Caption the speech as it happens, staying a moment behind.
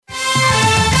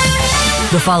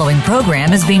The following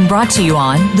program is being brought to you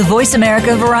on the Voice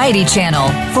America Variety Channel.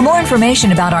 For more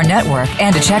information about our network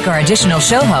and to check our additional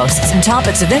show hosts and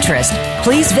topics of interest,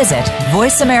 please visit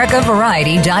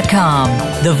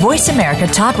voiceamericavariety.com. The Voice America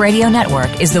Talk Radio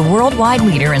Network is the worldwide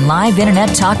leader in live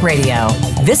Internet talk radio.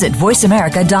 Visit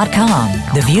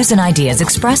voiceamerica.com. The views and ideas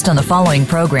expressed on the following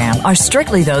program are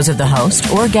strictly those of the host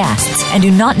or guests and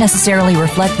do not necessarily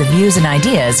reflect the views and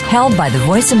ideas held by the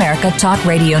Voice America Talk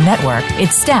Radio Network,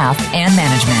 its staff, and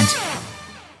management.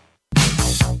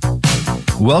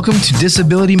 Welcome to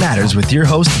Disability Matters with your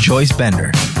host, Joyce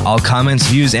Bender. All comments,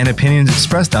 views, and opinions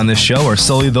expressed on this show are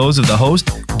solely those of the host,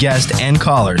 guest, and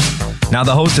callers. Now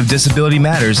the host of Disability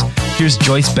Matters, here's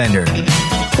Joyce Bender.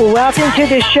 Welcome to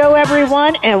the show,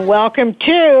 everyone, and welcome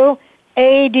to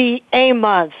ADA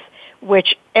Month,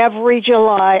 which every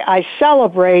July I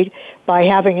celebrate by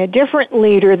having a different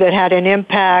leader that had an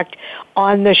impact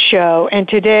on the show. And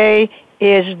today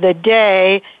is the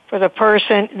day for the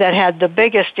person that had the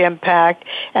biggest impact.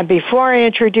 And before I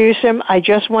introduce him, I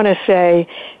just want to say,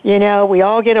 you know, we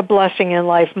all get a blessing in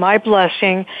life. My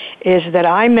blessing is that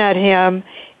I met him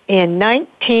in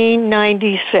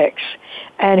 1996.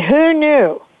 And who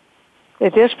knew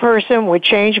that this person would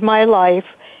change my life?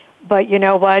 But you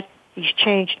know what? He's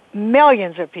changed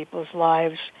millions of people's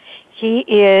lives. He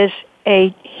is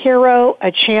a hero,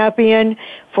 a champion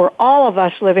for all of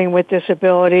us living with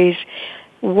disabilities.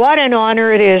 What an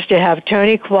honor it is to have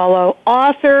Tony Coelho,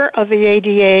 author of the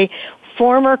ADA,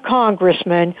 former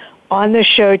congressman, on the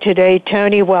show today.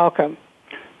 Tony, welcome.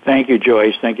 Thank you,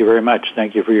 Joyce. Thank you very much.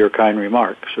 Thank you for your kind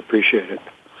remarks. Appreciate it.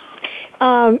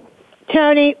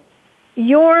 Tony,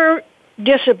 your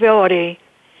disability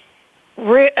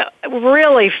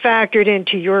really factored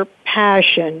into your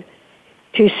passion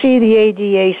to see the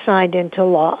ADA signed into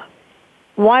law.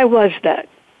 Why was that?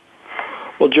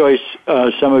 Well, Joyce,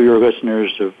 some of your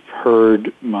listeners have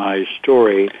heard my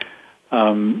story.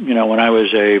 When I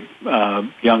was a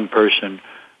young person,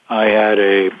 I had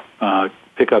a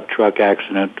pickup truck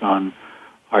accident on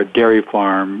our dairy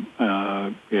farm.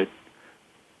 It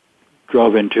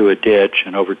drove into a ditch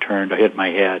and overturned. I hit my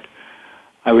head.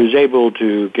 I was able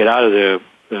to get out of the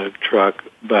truck,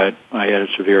 but I had a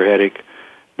severe headache.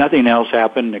 Nothing else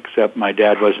happened except my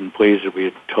dad wasn't pleased that we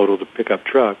had totaled the pickup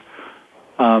truck.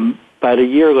 But a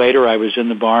year later, I was in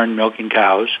the barn milking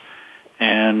cows,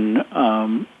 and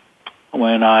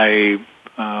when I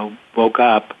woke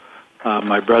up,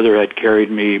 my brother had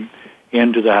carried me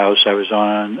into the house. I was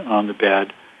on the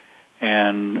bed,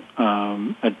 and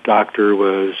a doctor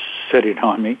was sitting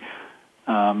on me.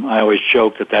 I always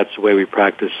joke that that's the way we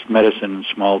practice medicine in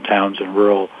small towns in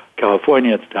rural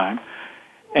California at the time.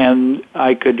 And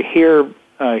I could hear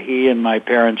he and my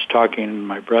parents talking,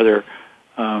 my brother,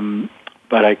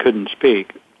 but I couldn't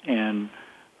speak. And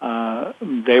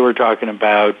they were talking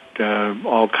about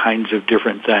all kinds of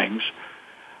different things.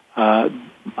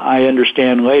 I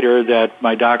understand later that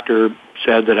my doctor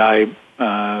said that I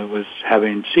was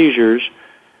having seizures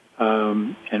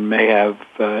and may have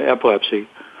epilepsy.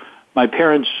 My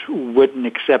parents wouldn't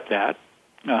accept that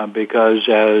because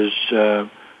as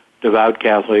devout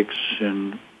Catholics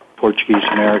and Portuguese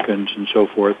Americans and so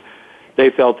forth, they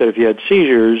felt that if you had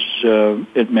seizures,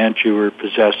 it meant you were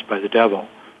possessed by the devil.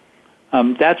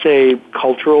 That's a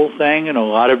cultural thing in a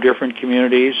lot of different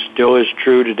communities, still is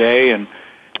true today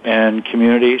and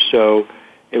communities. So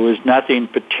it was nothing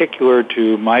particular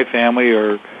to my family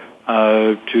or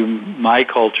to my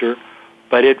culture,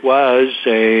 but it was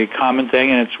a common thing,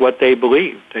 and it's what they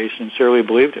believed. They sincerely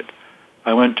believed it.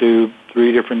 I went to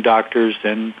 3 different doctors,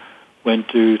 then went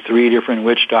to 3 different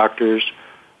witch doctors.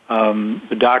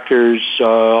 The doctors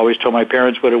always told my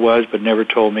parents what it was, but never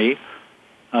told me.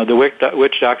 The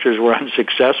witch doctors were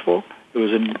unsuccessful. It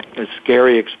was a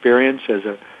scary experience as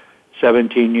a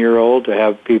 17-year-old to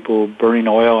have people burning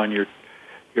oil on your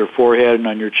forehead and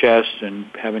on your chest and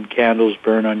having candles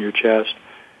burn on your chest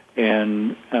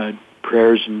and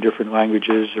prayers in different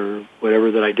languages or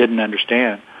whatever that I didn't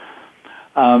understand.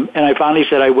 And I finally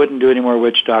said I wouldn't do any more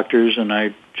witch doctors, and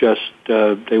I just,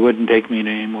 they wouldn't take me to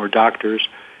any more doctors.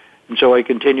 And so I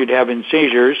continued having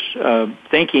seizures,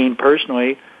 thinking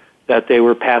personally that they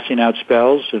were passing out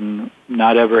spells and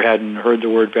hadn't heard the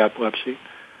word epilepsy.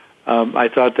 I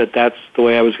thought that that's the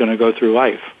way I was going to go through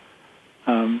life.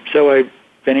 So I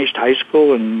finished high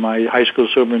school, and my high school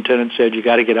superintendent said, you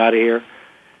got to get out of here.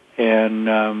 And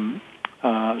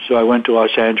so I went to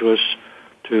Los Angeles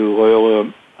to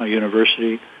Loyola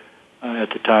University. At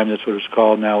the time, that's what it was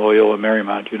called, now Loyola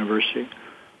Marymount University.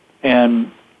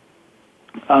 And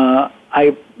I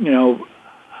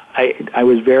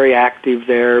was very active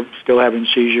there, still having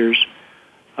seizures.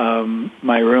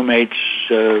 My roommates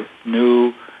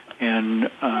knew, and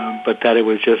but that it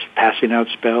was just passing out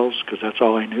spells because that's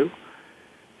all I knew.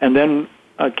 And then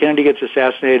Kennedy gets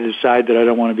assassinated, decide that I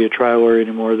don't want to be a trial lawyer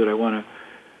anymore, that I want to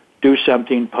do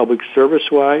something public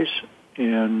service-wise.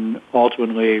 And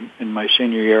ultimately, in my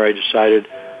senior year, I decided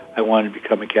I wanted to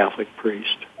become a Catholic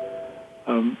priest.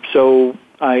 So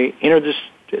I entered this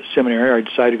seminary. I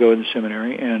decided to go in the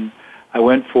seminary, and I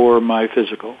went for my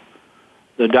physical.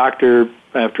 The doctor,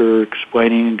 after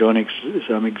explaining and doing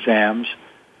some exams,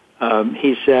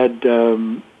 he said,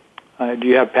 do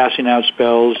you have passing out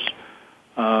spells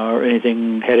or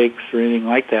anything, headaches or anything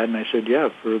like that? And I said, yeah,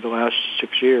 for the last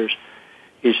 6 years.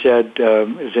 He said,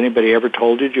 has anybody ever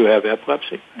told you have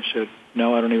epilepsy? I said,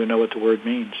 no, I don't even know what the word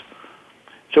means.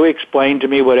 So he explained to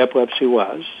me what epilepsy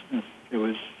was. It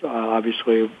was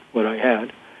obviously what I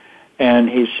had. And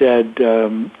he said,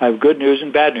 I have good news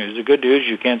and bad news. The good news,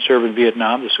 you can't serve in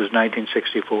Vietnam. This was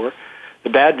 1964. The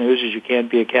bad news is you can't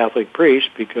be a Catholic priest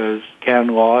because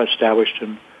canon law established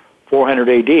in 400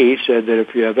 AD said that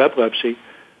if you have epilepsy,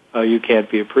 you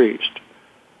can't be a priest.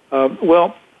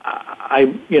 Well, I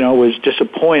was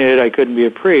disappointed I couldn't be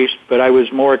a priest, but I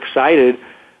was more excited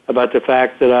about the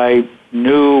fact that I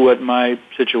knew what my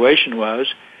situation was,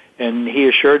 and he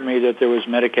assured me that there was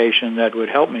medication that would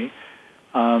help me.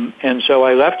 And so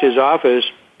I left his office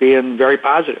being very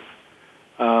positive.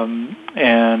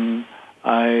 And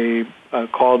I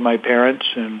called my parents,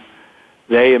 and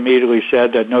they immediately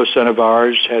said that no son of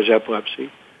ours has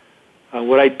epilepsy.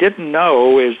 What I didn't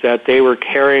know is that they were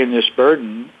carrying this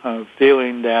burden of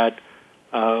feeling that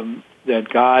that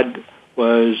God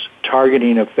was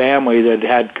targeting a family that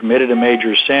had committed a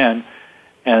major sin,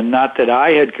 and not that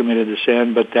I had committed the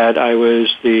sin, but that I was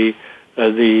the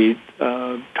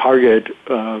target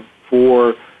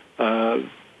for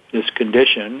this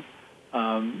condition,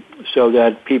 so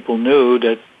that people knew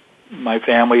that my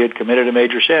family had committed a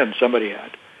major sin. Somebody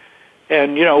had.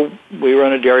 And, we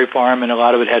run a dairy farm, and a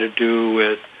lot of it had to do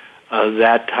with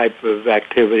that type of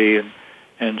activity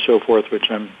and so forth, which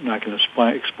I'm not going to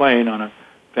explain on a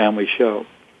family show.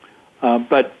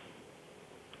 But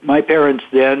my parents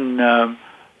then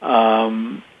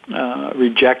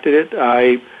rejected it.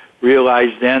 I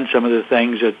realized then some of the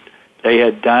things that they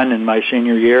had done in my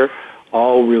senior year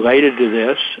all related to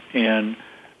this, and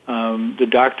the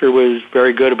doctor was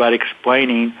very good about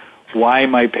explaining why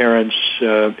my parents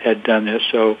had done this.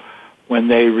 So when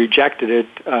they rejected it,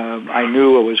 I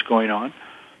knew what was going on.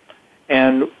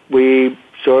 And we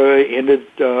sort of ended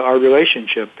our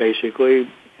relationship, basically.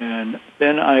 And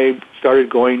then I started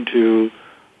going to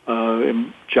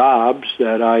jobs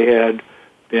that I had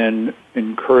been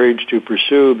encouraged to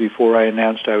pursue before I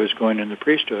announced I was going into the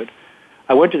priesthood.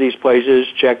 I went to these places,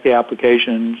 checked the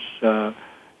applications,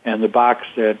 and the box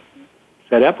that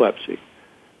said epilepsy.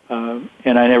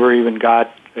 And I never even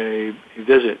got a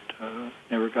visit,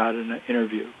 never got an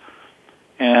interview.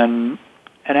 And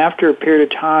after a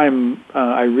period of time,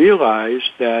 I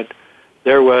realized that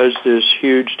there was this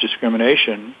huge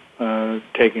discrimination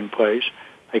taking place.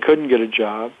 I couldn't get a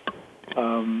job,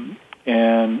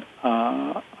 and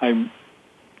I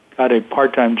got a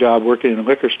part-time job working in a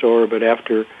liquor store, but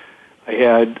after I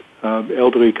had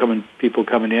elderly people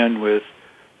coming in with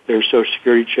their Social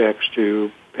Security checks to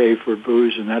pay for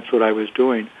booze, and that's what I was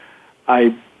doing.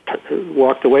 I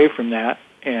walked away from that,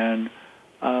 and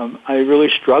I really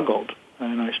struggled,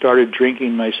 and I started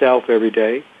drinking myself every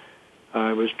day.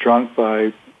 I was drunk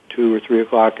by 2 or 3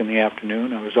 o'clock in the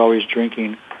afternoon. I was always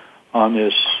drinking on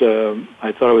this,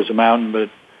 I thought it was a mountain, but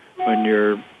when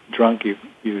you're drunk, you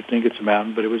think it's a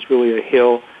mountain, but it was really a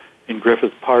hill in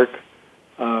Griffith Park,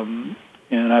 and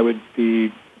I would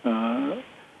be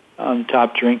on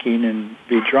top drinking and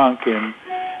be drunk,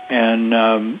 and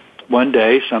one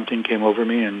day something came over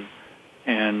me,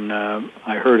 and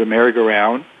I heard a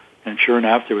merry-go-round, and sure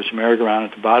enough, there was a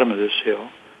merry-go-round at the bottom of this hill,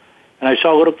 and I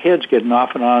saw little kids getting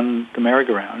off and on the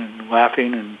merry-go-round and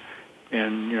laughing and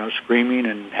screaming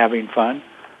and having fun.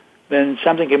 Then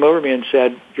something came over me and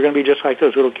said, "You're going to be just like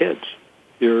those little kids.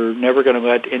 You're never going to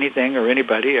let anything or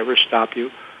anybody ever stop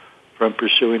you from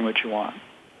pursuing what you want."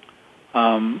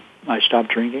 I stopped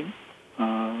drinking,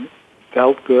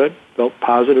 felt good, felt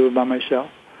positive about myself.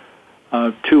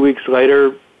 2 weeks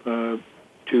later, 2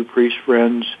 priest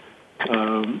friends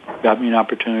got me an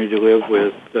opportunity to live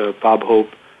with Bob Hope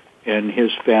and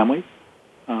his family.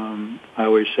 I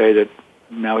always say that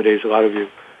nowadays a lot of you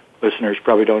listeners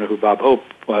probably don't know who Bob Hope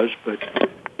was, but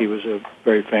he was a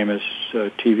very famous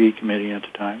TV comedian at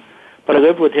the time. But I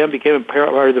lived with him, became a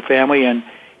part of the family, and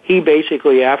he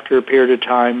basically, after a period of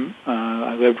time,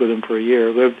 I lived with him for a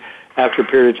year, after a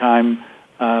period of time,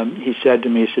 he said to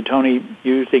me, he said, Tony,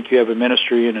 you think you have a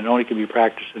ministry and it only can be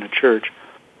practiced in a church.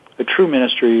 A true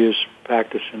ministry is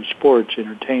practiced in sports,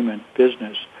 entertainment,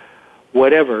 business,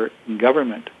 whatever, in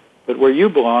government. But where you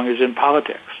belong is in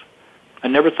politics. I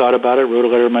never thought about it. Wrote a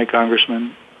letter to my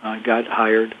congressman. Got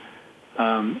hired,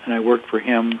 and I worked for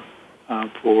him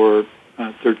for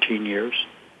 13 years,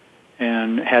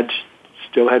 and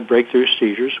still had breakthrough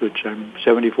seizures, which I'm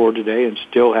 74 today and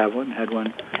still have one. Had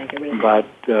one about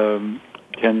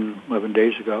 10, 11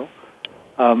 days ago.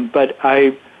 But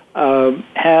I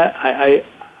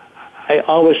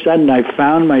all of a sudden I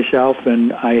found myself,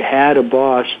 and I had a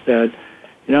boss that,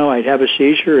 I'd have a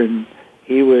seizure and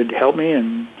he would help me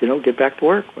and, get back to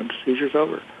work when the seizure's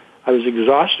over. I was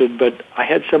exhausted, but I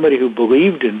had somebody who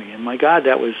believed in me, and my God,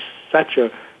 that was such a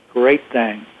great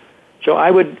thing. So I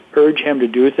would urge him to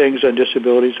do things on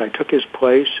disabilities. I took his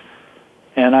place,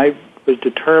 and I was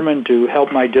determined to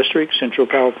help my district, Central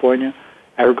California.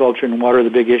 Agriculture and water are the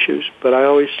big issues, but I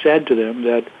always said to them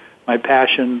that my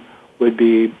passion would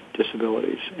be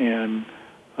disabilities. And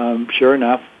sure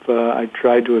enough, I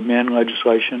tried to amend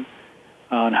legislation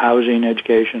on housing,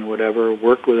 education, whatever,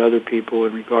 worked with other people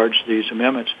in regards to these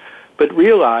amendments, but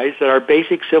realized that our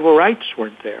basic civil rights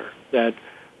weren't there, that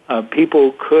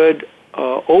people could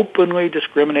openly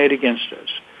discriminate against us,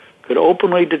 could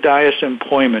openly deny us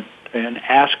employment and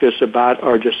ask us about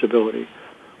our disability,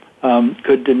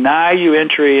 could deny you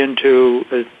entry into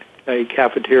a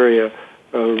cafeteria,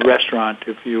 a restaurant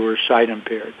if you were sight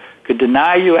impaired, could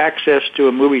deny you access to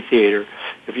a movie theater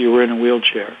if you were in a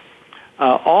wheelchair.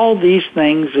 All these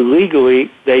things legally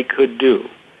they could do.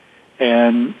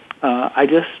 And I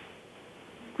just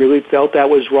really felt that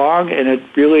was wrong, and it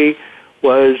really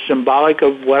was symbolic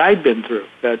of what I'd been through,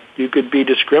 that you could be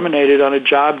discriminated on a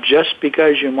job just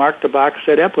because you marked the box that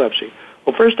said epilepsy.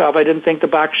 Well, first off, I didn't think the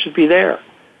box should be there.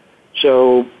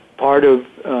 So part of,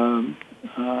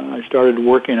 I started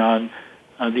working on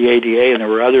the ADA, and there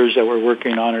were others that were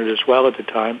working on it as well at the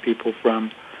time, people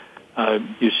from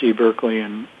UC Berkeley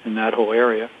and that whole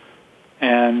area.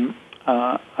 And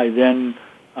I then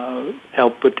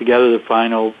helped put together the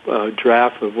final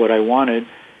draft of what I wanted.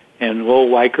 And Lowell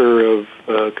Weicker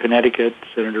of Connecticut,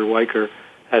 Senator Weicker,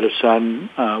 had a son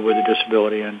with a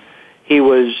disability, and he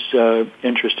was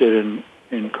interested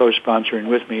in co-sponsoring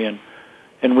with me,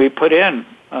 and we put in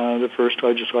the first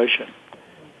legislation.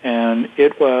 And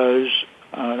it was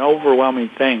an overwhelming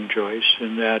thing, Joyce,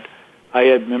 in that I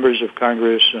had members of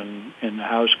Congress and in the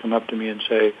House come up to me and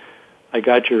say, I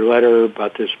got your letter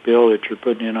about this bill that you're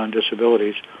putting in on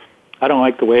disabilities. I don't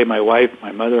like the way my wife,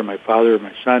 my mother, my father,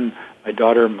 my son, my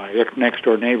daughter, my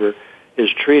next-door neighbor is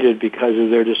treated because of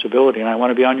their disability, and I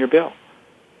want to be on your bill.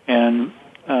 And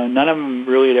none of them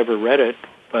really had ever read it,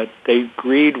 but they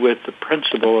agreed with the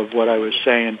principle of what I was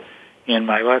saying in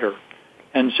my letter.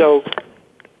 And so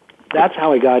that's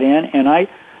how I got in, and I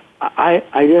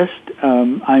just,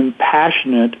 I'm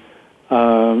passionate,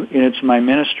 and it's my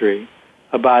ministry,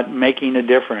 about making a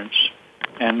difference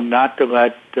and not to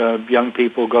let young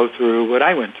people go through what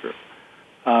I went through.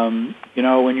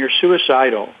 When you're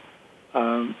suicidal,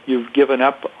 you've given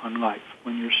up on life.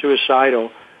 When you're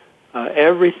suicidal,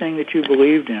 everything that you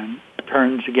believed in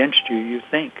turns against you, you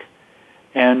think.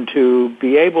 And to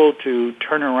be able to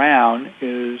turn around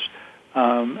is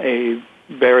a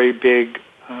very big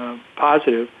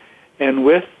positive. And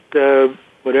with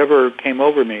whatever came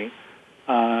over me,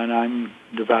 and I'm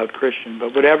a devout Christian,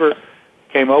 but whatever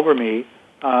came over me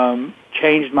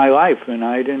changed my life, and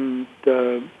I didn't.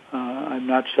 I've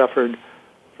not suffered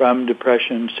from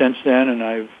depression since then, and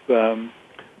I've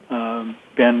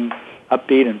been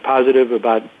upbeat and positive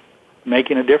about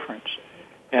making a difference.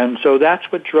 And so that's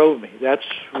what drove me. That's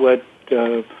what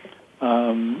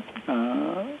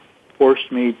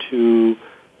forced me to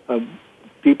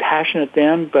be passionate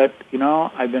then. But,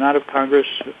 I've been out of Congress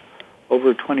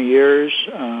over 20 years,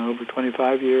 over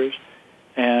 25 years,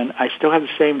 and I still have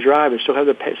the same drive. I still have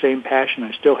the same passion.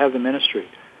 I still have the ministry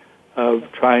of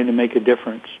trying to make a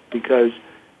difference, because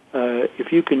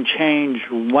if you can change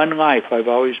one life, I've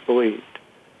always believed,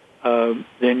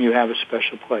 then you have a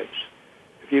special place.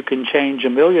 If you can change a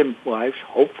million lives,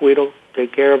 hopefully it'll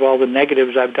take care of all the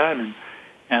negatives I've done,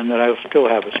 and that I'll still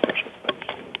have a special place.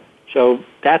 So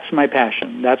that's my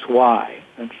passion. That's why.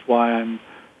 That's why I'm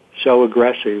so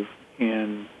aggressive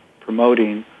in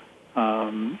promoting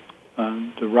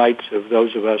the rights of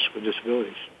those of us with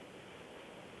disabilities.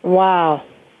 Wow.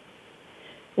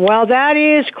 Well, that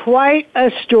is quite a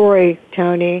story,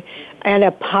 Tony, and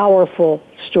a powerful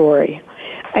story.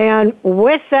 And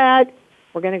with that,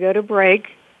 we're going to go to break.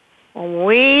 When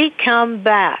we come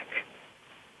back,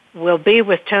 we'll be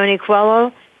with Tony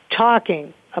Coelho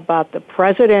talking about the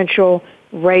presidential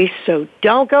race. So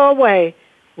don't go away.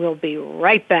 We'll be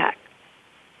right back.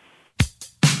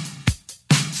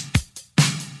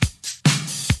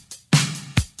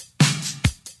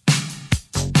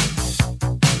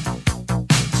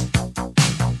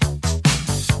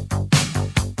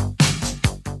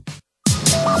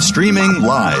 Streaming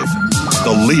live,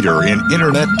 the leader in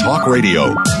Internet talk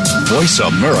radio,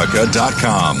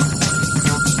 voiceamerica.com.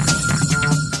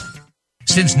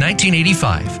 Since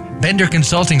 1985, Bender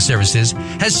Consulting Services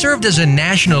has served as a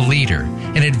national leader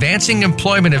in advancing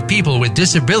employment of people with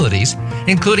disabilities,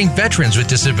 including veterans with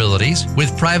disabilities,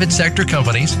 with private sector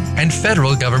companies and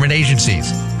federal government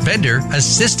agencies. Bender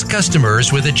assists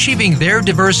customers with achieving their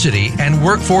diversity and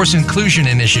workforce inclusion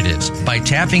initiatives by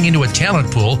tapping into a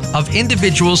talent pool of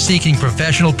individuals seeking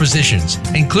professional positions,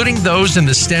 including those in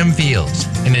the STEM fields.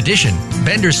 In addition,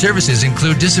 Bender services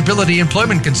include disability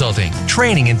employment consulting,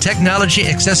 training and technology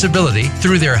accessibility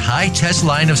through their high-test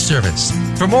line of service.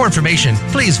 For more information,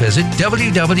 please visit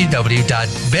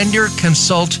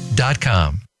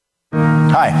www.benderconsult.com.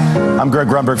 Hi, I'm Greg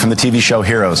Grunberg from the TV show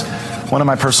Heroes. One of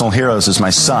my personal heroes is my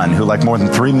son, who, like more than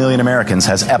 3 million Americans,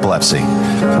 has epilepsy.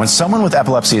 When someone with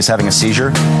epilepsy is having a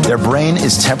seizure, their brain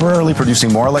is temporarily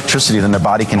producing more electricity than their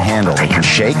body can handle. They can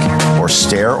shake or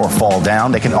stare or fall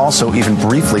down. They can also even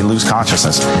briefly lose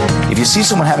consciousness. If you see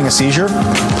someone having a seizure,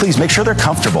 please make sure they're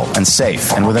comfortable and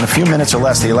safe. And within a few minutes or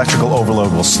less, the electrical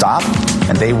overload will stop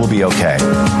and they will be okay.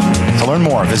 To learn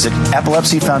more, visit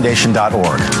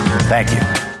epilepsyfoundation.org. Thank you.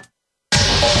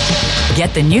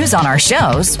 Get the news on our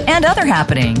shows and other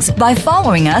happenings by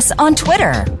following us on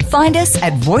Twitter. Find us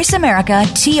at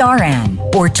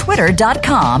VoiceAmericaTRN or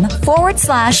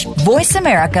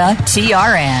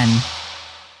twitter.com/VoiceAmericaTRN.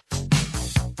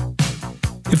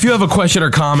 If you have a question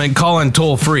or comment, call in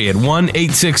toll free at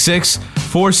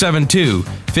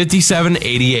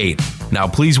 1-866-472-5788. Now,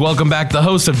 please welcome back the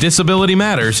host of Disability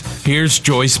Matters. Here's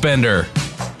Joyce Bender.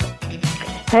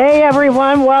 Hey,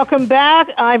 everyone. Welcome back.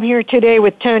 I'm here today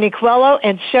with Tony Coelho,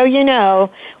 and so you know,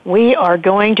 we are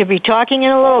going to be talking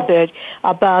in a little bit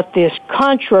about this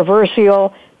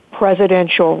controversial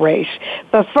presidential race.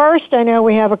 But first, I know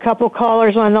we have a couple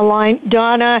callers on the line.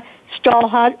 Donna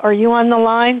Stallhut, are you on the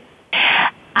line?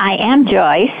 I am,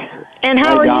 Joyce. And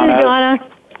how are you, Donna?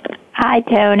 Hi,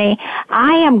 Tony.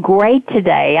 I am great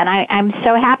today, and I'm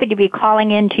so happy to be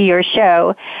calling into your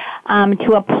show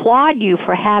to applaud you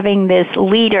for having this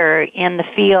leader in the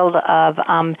field of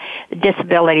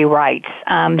disability rights.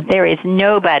 There is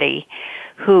nobody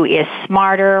who is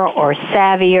smarter or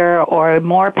savvier or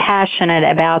more passionate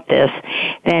about this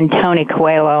than Tony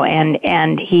Coelho,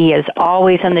 and he is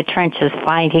always in the trenches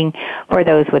fighting for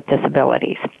those with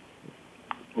disabilities.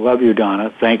 Love you, Donna.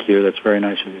 Thank you. That's very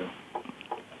nice of you.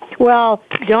 Well,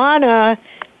 Donna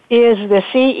is the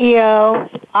CEO,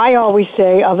 I always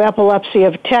say, of Epilepsy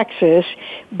of Texas,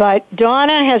 but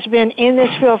Donna has been in this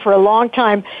field for a long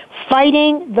time,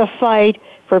 fighting the fight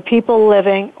for people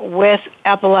living with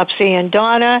epilepsy. And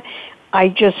Donna, I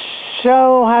just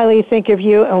so highly think of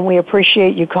you, and we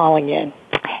appreciate you calling in.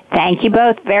 Thank you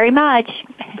both very much.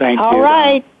 Thank you. All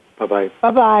right. Bye-bye.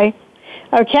 Bye-bye.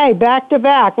 Okay, back to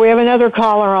back. We have another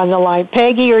caller on the line.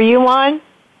 Peggy, are you on?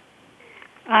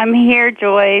 I'm here,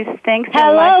 Joyce. Thanks so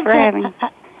Hello, much for having me.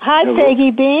 Hi, Hello.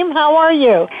 Peggy Beam. How are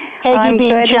you? Peggy I'm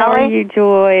Beam good. How are you,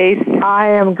 Joyce?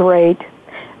 I am great.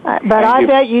 But I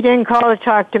bet you didn't call to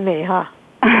talk to me, huh?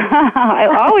 I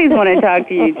always want to talk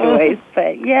to you, Joyce.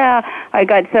 But, yeah, I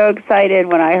got so excited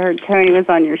when I heard Tony was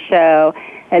on your show.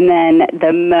 And then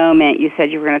the moment you said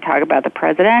you were going to talk about the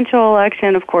presidential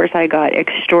election, of course, I got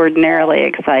extraordinarily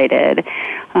excited.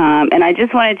 And I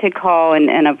just wanted to call,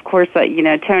 and of course, you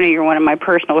know, Tony, you're one of my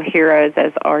personal heroes,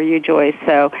 as are you, Joyce.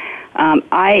 So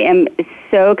I am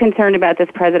so concerned about this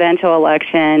presidential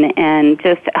election and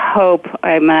just hope,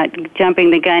 I'm not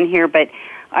jumping the gun here, but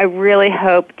I really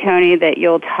hope, Tony, that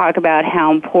you'll talk about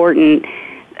how important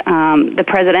the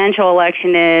presidential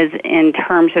election is in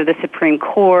terms of the Supreme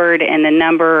Court and the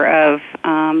number of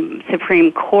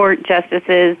Supreme Court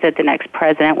justices that the next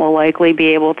president will likely be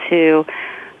able to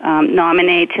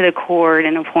nominate to the court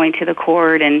and appoint to the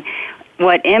court, and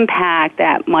what impact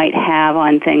that might have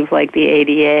on things like the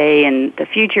ADA and the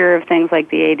future of things like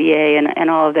the ADA and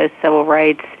all of those civil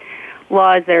rights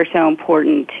laws that are so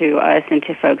important to us and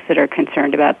to folks that are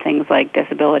concerned about things like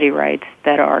disability rights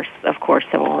that are, of course,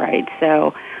 civil rights.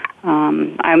 So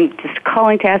I'm just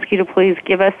calling to ask you to please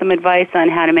give us some advice on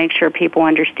how to make sure people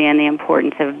understand the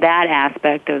importance of that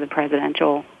aspect of the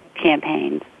presidential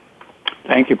campaigns.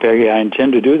 Thank you, Peggy. I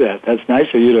intend to do that. That's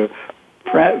nice of you to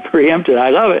preempt it. I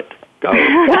love it. Go.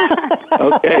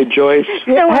 Okay, Joyce.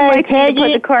 Someone likes to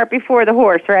put the cart before the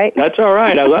horse, right? That's all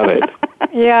right. I love it.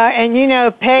 Yeah, and you know,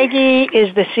 Peggy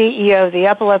is the CEO of the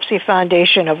Epilepsy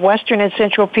Foundation of Western and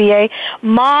Central PA,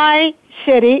 my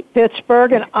city,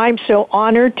 Pittsburgh, and I'm so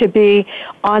honored to be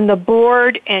on the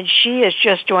board, and she is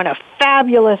just doing a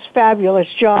fabulous, fabulous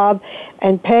job.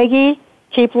 And Peggy,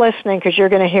 keep listening because you're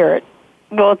going to hear it.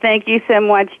 Well, thank you so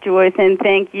much, Joyce, and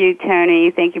thank you,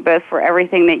 Tony. Thank you both for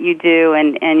everything that you do,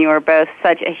 and you are both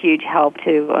such a huge help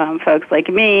to folks like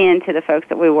me and to the folks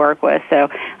that we work with. So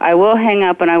I will hang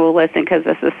up and I will listen because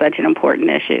this is such an important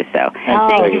issue. So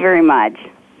thank you very much.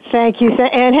 Thank you.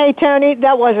 And hey, Tony,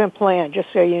 that wasn't planned, just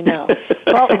so you know.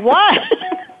 But what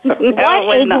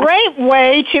a great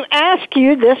way to ask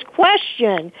you this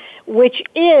question, which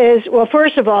is, well,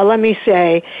 first of all, let me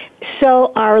say,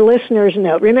 so our listeners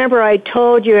know. Remember, I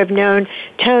told you I've known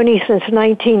Tony since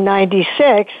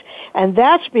 1996, and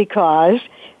that's because,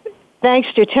 thanks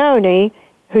to Tony,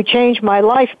 who changed my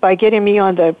life by getting me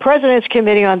on the President's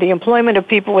Committee on the Employment of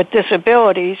People with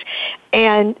Disabilities,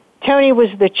 and Tony was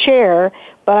the chair,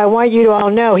 but I want you to all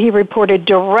know he reported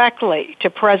directly to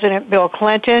President Bill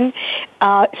Clinton,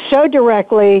 so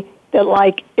directly that,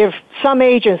 like, if some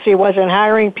agency wasn't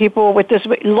hiring people with this,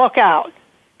 look out,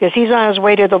 because he's on his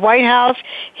way to the White House.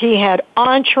 He had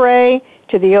entree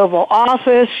to the Oval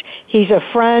Office. He's a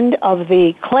friend of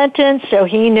the Clintons, so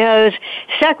he knows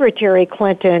Secretary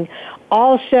Clinton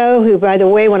also, who, by the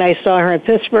way, when I saw her in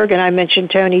Pittsburgh, and I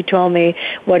mentioned Tony told me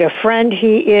what a friend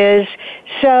he is.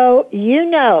 So you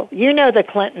know the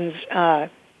Clintons,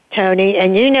 Tony,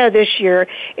 and you know this year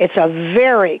it's a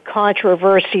very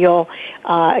controversial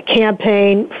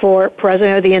campaign for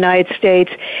President of the United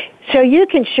States. So you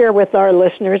can share with our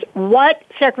listeners what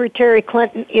Secretary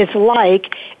Clinton is like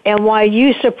and why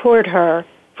you support her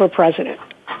for president.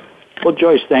 Well,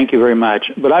 Joyce, thank you very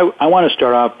much. But I want to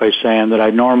start off by saying that I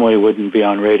normally wouldn't be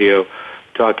on radio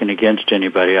talking against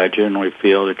anybody. I generally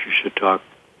feel that you should talk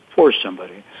for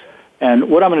somebody.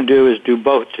 And what I'm going to do is do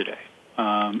both today.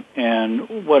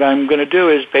 And what I'm going to do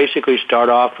is basically start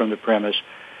off from the premise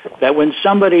that when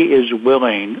somebody is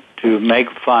willing to make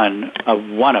fun of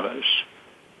one of us,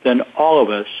 then all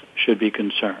of us should be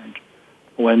concerned.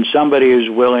 When somebody is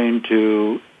willing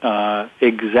to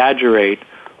exaggerate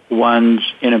one's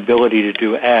inability to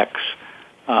do X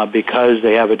because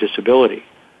they have a disability,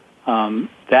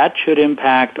 that should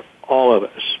impact all of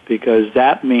us, because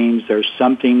that means there's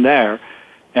something there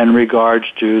in regards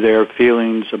to their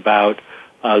feelings about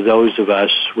those of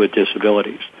us with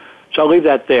disabilities. So I'll leave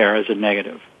that there as a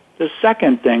negative. The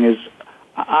second thing is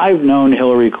I've known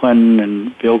Hillary Clinton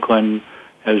and Bill Clinton,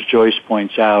 as Joyce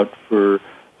points out, for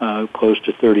close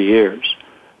to 30 years.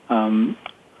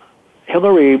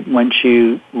 Hillary, when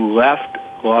she left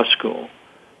law school,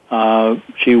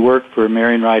 she worked for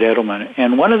Marian Wright Edelman,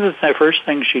 and one of the first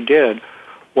things she did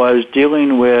was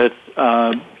dealing with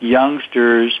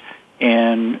youngsters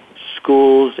in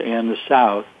schools in the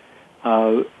South,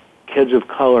 kids of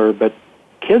color, but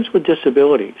kids with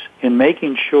disabilities, in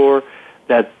making sure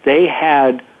that they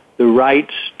had the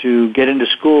rights to get into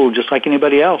school just like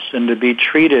anybody else and to be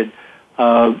treated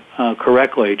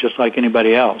correctly just like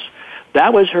anybody else.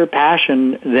 That was her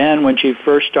passion then when she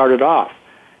first started off.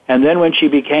 And then when she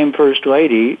became First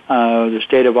Lady of the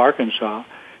state of Arkansas,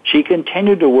 she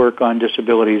continued to work on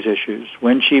disabilities issues.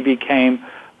 When she became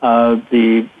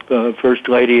the First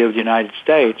Lady of the United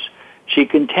States, she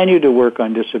continued to work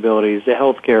on disabilities, the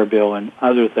health care bill, and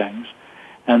other things.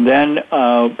 And then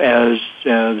as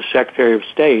the Secretary of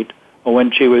State,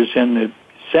 when she was in the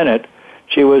Senate,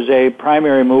 she was a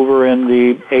primary mover in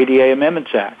the ADA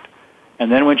Amendments Act.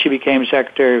 And then when she became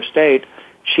Secretary of State,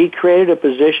 she created a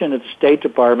position at the State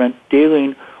Department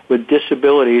dealing with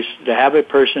disabilities, to have a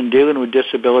person dealing with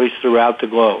disabilities throughout the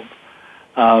globe.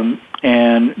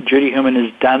 And Judy Heumann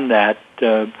has done that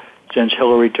since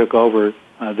Hillary took over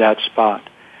that spot.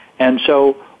 And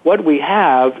so what we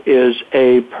have is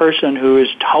a person who is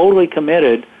totally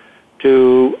committed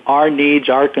to our needs,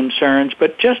 our concerns,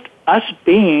 but just us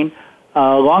being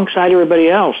alongside everybody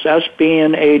else, us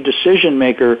being a decision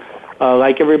maker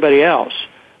like everybody else.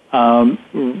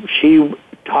 She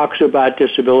talks about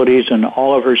disabilities in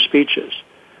all of her speeches.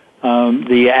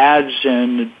 The ads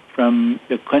from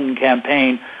the Clinton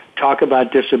campaign talk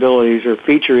about disabilities or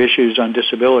feature issues on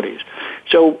disabilities.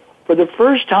 So for the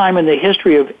first time in the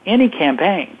history of any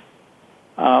campaign,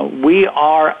 we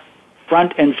are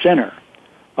front and center.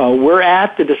 We're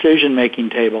at the decision-making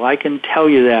table. I can tell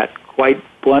you that quite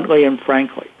bluntly and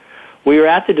frankly. We are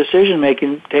at the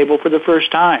decision-making table for the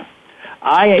first time.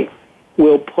 I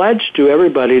will pledge to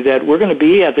everybody that we're going to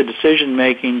be at the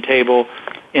decision-making table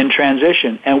in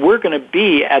transition, and we're going to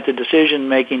be at the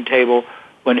decision-making table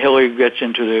when Hillary gets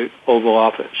into the Oval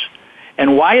Office.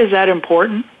 And why is that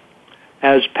important?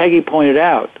 As Peggy pointed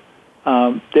out,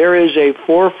 there is a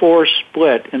 4-4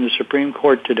 split in the Supreme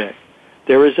Court today.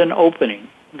 There is an opening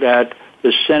that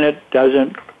the Senate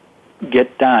doesn't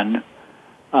get done.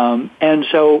 And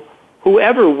so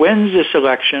whoever wins this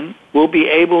election will be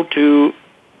able to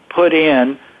put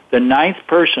in the 9th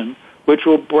person, which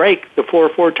will break the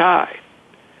 4-4 tie.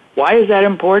 Why is that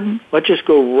important? Let's just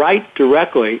go right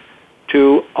directly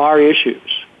to our issues.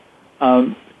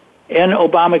 In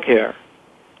Obamacare,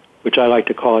 which I like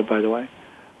to call it, by the way,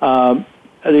 the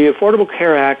Affordable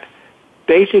Care Act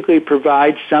basically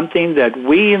provides something that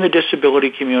we in the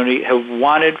disability community have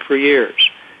wanted for years,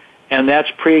 and that's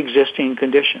pre-existing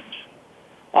conditions.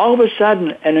 All of a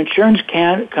sudden, an insurance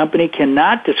company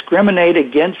cannot discriminate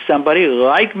against somebody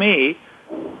like me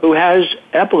who has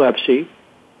epilepsy,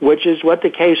 which is what the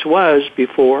case was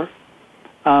before.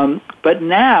 But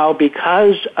now,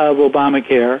 because of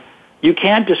Obamacare, you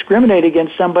can't discriminate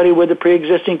against somebody with a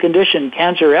pre-existing condition,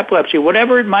 cancer, epilepsy,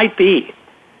 whatever it might be.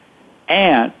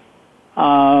 And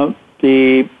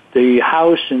the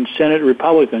House and Senate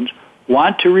Republicans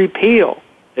want to repeal.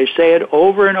 They say it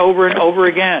over and over and over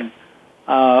again,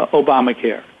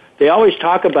 Obamacare. They always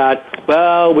talk about,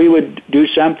 well, we would do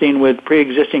something with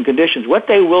pre-existing conditions. What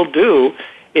they will do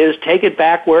is take it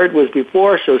back where it was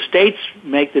before, so states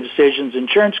make the decisions,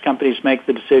 insurance companies make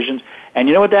the decisions, and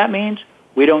you know what that means?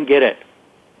 We don't get it.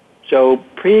 So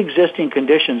pre-existing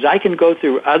conditions, I can go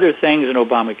through other things in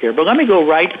Obamacare, but let me go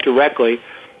right directly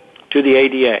to the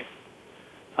ADA.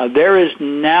 There has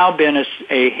now been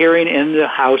a hearing in the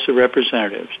House of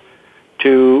Representatives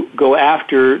to go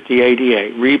after the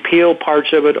ADA, repeal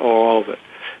parts of it or all of it.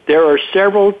 There are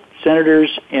several senators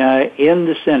in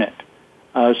the Senate,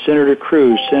 Senator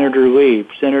Cruz, Senator Lee,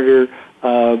 Senator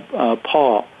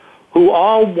Paul, who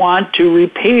all want to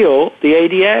repeal the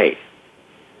ADA.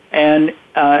 And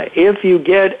if you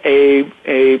get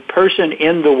a person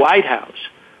in the White House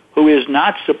who is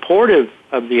not supportive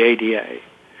of the ADA,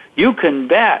 you can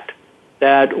bet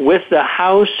that with the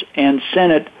House and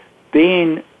Senate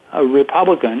being a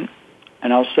Republican,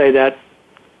 and I'll say that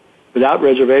without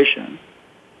reservation,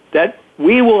 that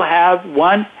we will have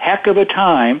one heck of a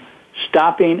time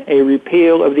stopping a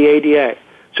repeal of the ADA.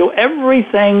 So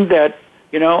everything that,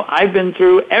 I've been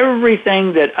through,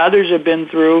 everything that others have been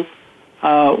through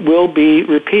will be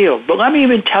repealed. But let me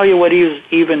even tell you what is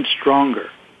even stronger.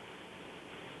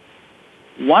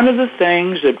 One of the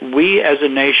things that we as a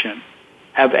nation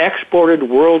have exported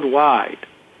worldwide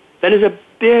that is a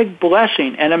big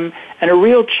blessing and a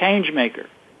real change maker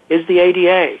is the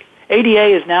ADA.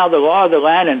 ADA is now the law of the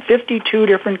land in 52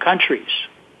 different countries.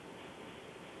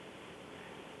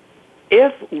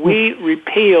 If we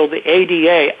repeal the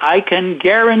ADA, I can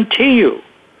guarantee you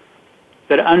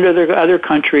that under the other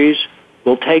countries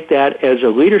will take that as a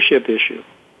leadership issue,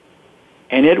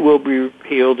 and it will be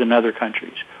repealed in other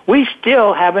countries. We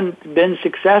still haven't been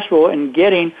successful in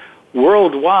getting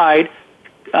worldwide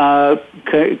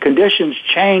conditions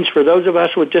changed for those of us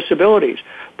with disabilities.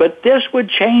 But this would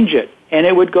change it, and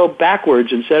it would go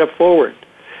backwards instead of forward.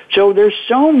 So there's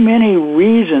so many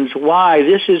reasons why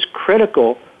this is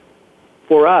critical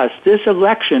for us. This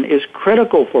election is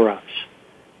critical for us.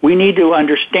 We need to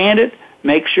understand it,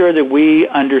 make sure that we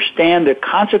understand the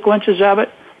consequences of it,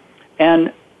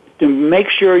 and to make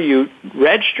sure you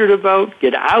register to vote,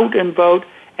 get out and vote,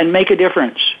 and make a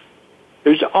difference.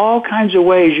 There's all kinds of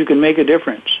ways you can make a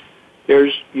difference.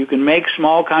 You can make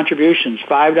small contributions,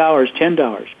 $5,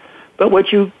 $10. But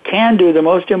what you can do, the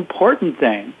most important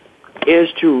thing, is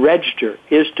to register,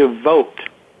 is to vote.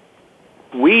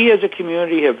 We as a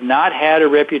community have not had a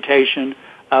reputation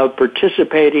of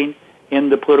participating in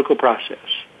the political process.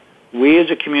 We as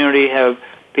a community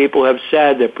people have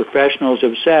said, that professionals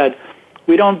have said,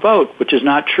 we don't vote, which is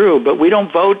not true, but we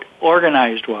don't vote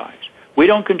organized-wise. We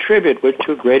don't contribute, which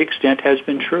to a great extent has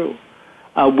been true.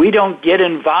 We don't get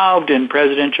involved in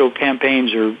presidential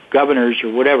campaigns or governors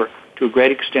or whatever, to a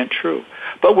great extent true.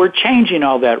 But we're changing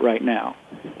all that right now.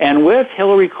 And with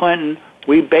Hillary Clinton,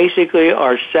 we basically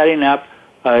are setting up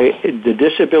the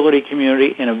disability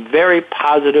community in a very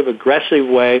positive, aggressive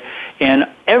way in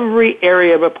every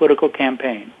area of a political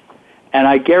campaign. And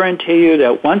I guarantee you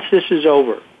that once this is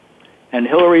over and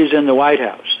Hillary's in the White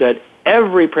House, that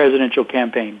every presidential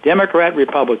campaign, Democrat,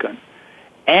 Republican,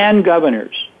 and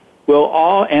governors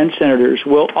and senators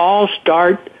will all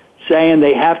start saying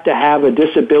they have to have a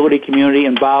disability community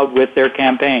involved with their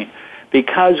campaign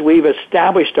because we've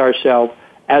established ourselves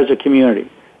as a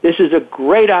community. This is a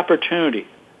great opportunity.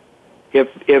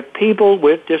 If people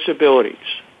with disabilities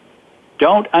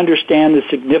don't understand the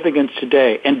significance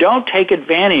today and don't take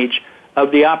advantage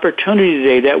of the opportunity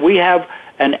today that we have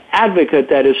an advocate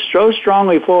that is so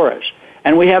strongly for us,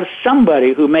 and we have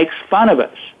somebody who makes fun of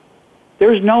us.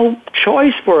 There's no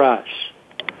choice for us.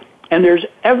 And there's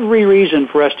every reason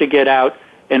for us to get out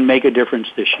and make a difference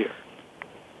this year.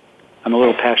 I'm a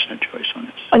little passionate, Joyce, on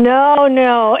this.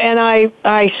 No, and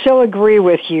I so agree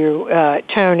with you,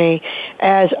 Tony.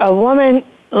 As a woman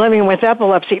living with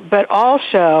epilepsy, but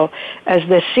also as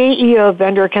the CEO of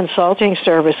Vendor Consulting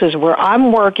Services, where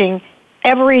I'm working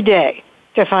every day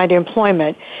to find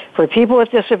employment for people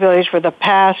with disabilities for the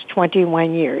past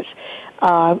 21 years.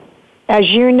 As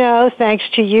you know, thanks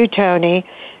to you, Tony,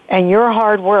 and your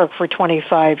hard work for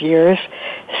 25 years,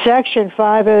 Section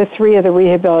 503 of the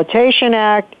Rehabilitation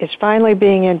Act is finally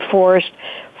being enforced,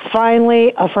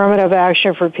 finally affirmative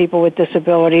action for people with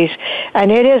disabilities,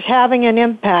 and it is having an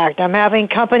impact. I'm having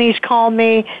companies call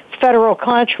me, federal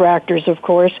contractors, of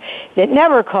course, that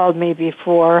never called me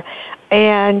before,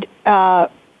 and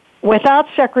without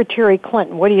Secretary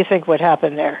Clinton, what do you think would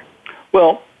happen there?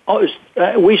 Well,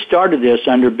 we started this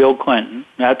under Bill Clinton.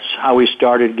 That's how we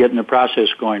started getting the process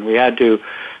going. We had to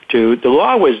the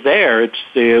law was there. It's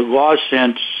the law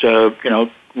since,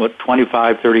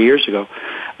 25, 30 years ago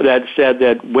that said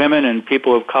that women and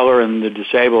people of color and the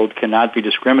disabled cannot be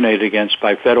discriminated against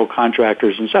by federal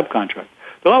contractors and subcontractors.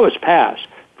 The law was passed.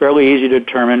 Fairly easy to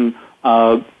determine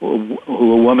who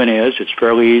a woman is. It's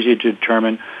fairly easy to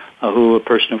determine who a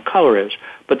person of color is.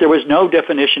 But there was no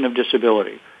definition of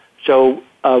disability. So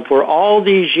for all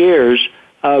these years,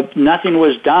 nothing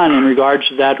was done in regards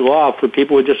to that law for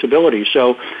people with disabilities.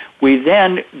 So we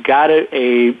then got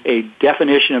a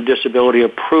definition of disability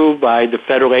approved by the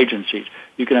federal agencies.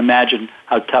 You can imagine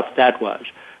how tough that was.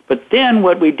 But then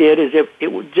what we did is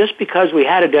just because we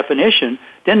had a definition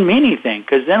didn't mean anything,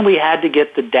 because then we had to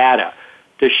get the data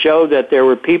to show that there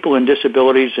were people in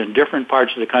disabilities in different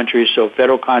parts of the country, so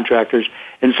federal contractors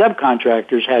and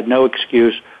subcontractors had no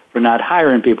excuse for not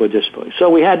hiring people with disabilities. So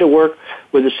we had to work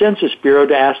with the Census Bureau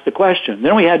to ask the question.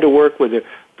 Then we had to work with the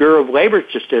Bureau of Labor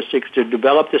Statistics to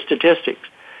develop the statistics.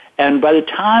 And by the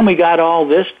time we got all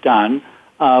this done,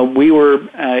 we were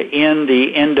in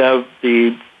the end of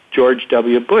the George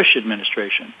W. Bush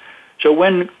administration. So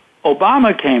when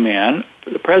Obama came in,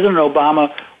 President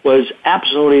Obama was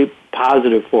absolutely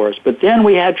positive for us. But then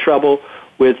we had trouble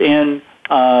within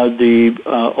the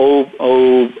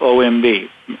OMB,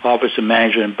 Office of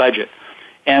Management and Budget,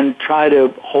 and try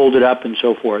to hold it up and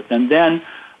so forth. And then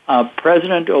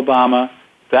President Obama,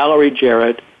 Valerie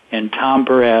Jarrett, and Tom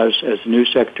Perez, as the new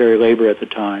Secretary of Labor at the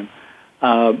time,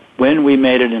 when we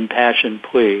made an impassioned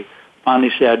plea,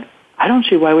 finally said, I don't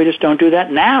see why we just don't do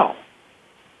that now.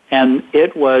 And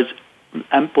it was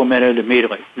implemented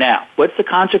immediately. Now, what's the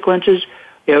consequences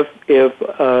if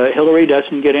Hillary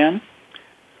doesn't get in?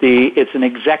 It's an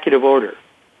executive order.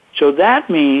 So that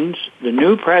means the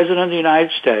new President of the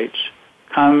United States,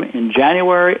 come in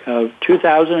January of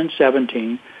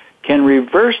 2017, can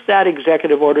reverse that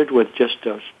executive order with just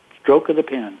a stroke of the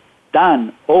pen.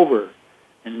 Done, over,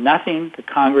 and nothing the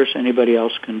Congress, anybody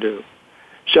else can do.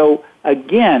 So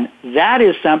again, that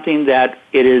is something that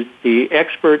the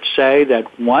experts say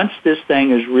that once this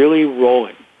thing is really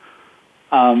rolling,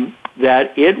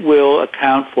 that it will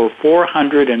account for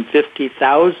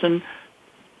 450,000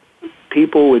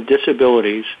 people with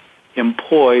disabilities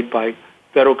employed by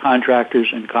federal contractors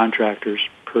and contractors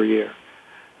per year.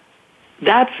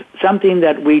 That's something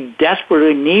that we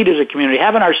desperately need as a community.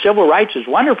 Having our civil rights is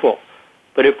wonderful,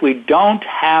 but if we don't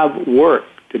have work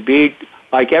to be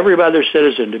like every other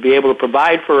citizen, to be able to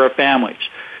provide for our families,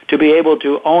 to be able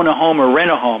to own a home or rent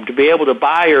a home, to be able to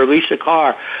buy or lease a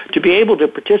car, to be able to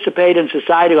participate in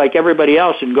society like everybody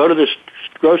else and go to the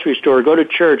grocery store, go to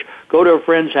church, go to a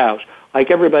friend's house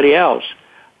like everybody else.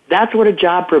 That's what a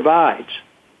job provides.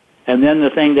 And then the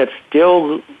thing that's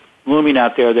still looming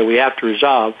out there that we have to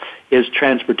resolve is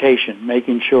transportation,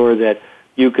 making sure that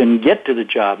you can get to the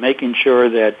job, making sure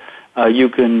that you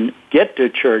can get to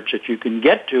church, that you can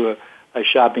get to a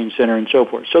shopping center and so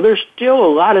forth. So there's still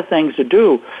a lot of things to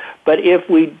do, but if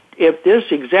this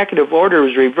executive order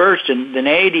is reversed and the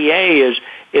ADA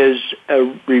is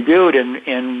reviewed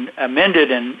and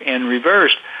amended and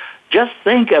reversed, just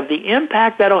think of the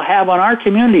impact that'll have on our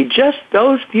community, just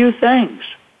those few things.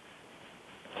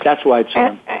 That's why it's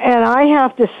on. And I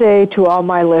have to say to all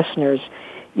my listeners,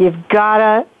 you've got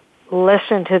to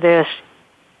listen to this.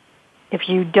 If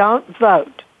you don't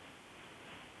vote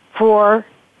for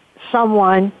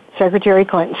someone, Secretary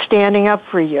Clinton, standing up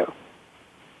for you,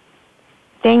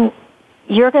 then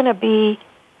you're going to be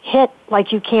hit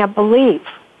like you can't believe.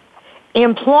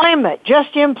 Employment,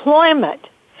 just employment.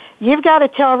 you've got to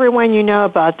tell everyone you know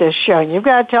about this show. And you've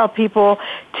got to tell people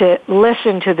to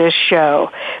listen to this show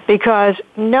because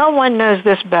no one knows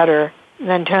this better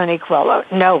than Tony Coelho.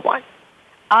 No one.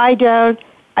 I don't.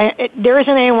 There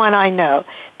isn't anyone I know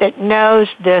that knows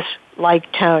this like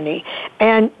Tony.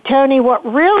 And Tony, what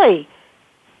really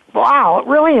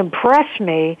impressed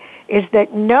me is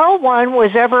that no one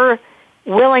was ever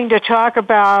willing to talk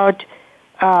about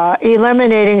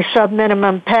eliminating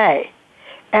subminimum pay.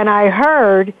 And I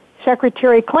heard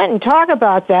Secretary Clinton talk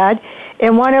about that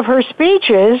in one of her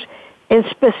speeches, and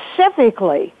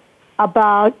specifically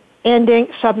about ending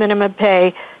subminimum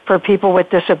pay for people with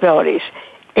disabilities.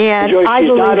 And Joyce, I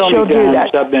believe she'll do that.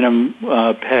 She's not only done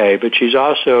subminimum pay, but she's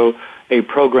also a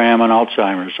program on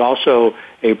Alzheimer's, also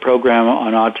a program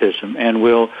on autism, and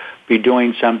will be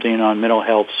doing something on mental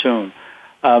health soon.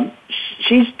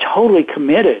 She's totally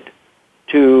committed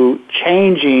to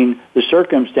changing the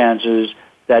circumstances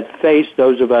that face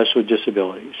those of us with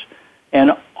disabilities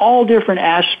and all different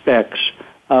aspects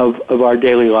of our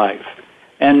daily life.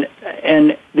 And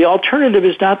the alternative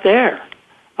is not there.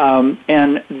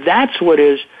 And that's what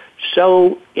is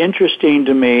so interesting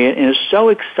to me and is so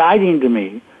exciting to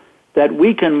me, that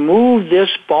we can move this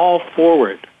ball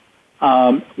forward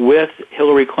with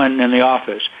Hillary Clinton in the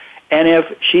office. And if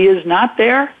she is not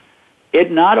there,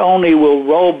 it not only will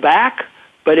roll back,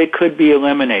 but it could be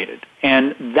eliminated.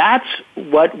 And that's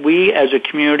what we as a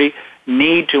community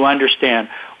need to understand.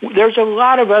 There's a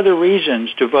lot of other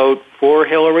reasons to vote for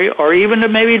Hillary or even to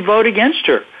maybe vote against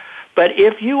her. But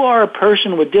if you are a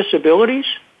person with disabilities,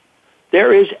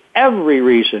 there is every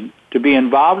reason to be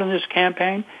involved in this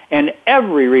campaign and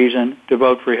every reason to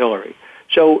vote for Hillary.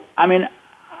 So, I mean,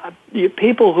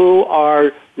 people who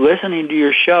are listening to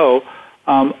your show,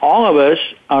 all of us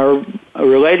are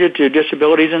related to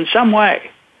disabilities in some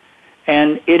way.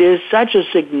 And it is such a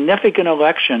significant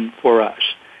election for us.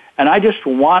 And I just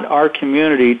want our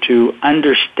community to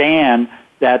understand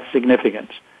that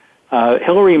significance.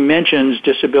 Hillary mentions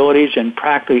disabilities in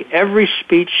practically every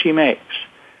speech she makes.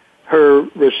 Her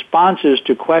responses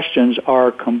to questions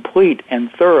are complete and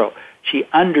thorough. She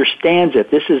understands it.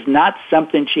 This is not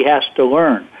something she has to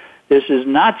learn. This is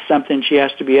not something she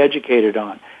has to be educated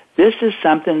on. This is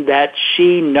something that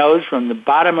she knows from the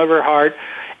bottom of her heart,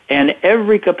 and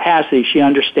every capacity she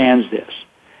understands this.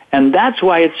 And that's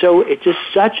why it's just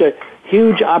such a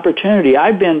huge opportunity.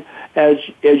 I've been, as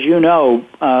you know,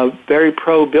 very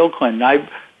pro Bill Clinton. I've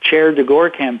chaired the Gore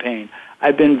campaign.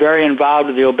 I've been very involved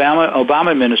with the Obama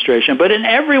administration. But in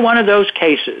every one of those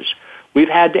cases, we've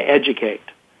had to educate.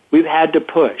 We've had to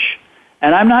push.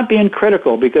 And I'm not being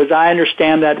critical because I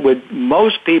understand that with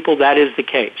most people that is the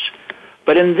case.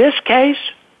 But in this case,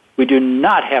 we do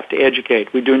not have to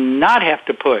educate. We do not have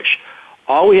to push.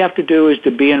 All we have to do is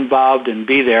to be involved and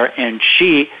be there. And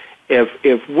she,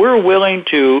 if we're willing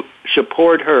to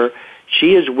support her,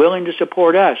 she is willing to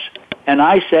support us. And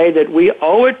I say that we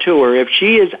owe it to her. If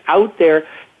she is out there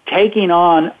taking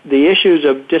on the issues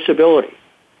of disability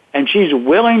and she's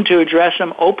willing to address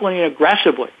them openly and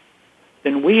aggressively,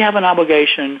 then we have an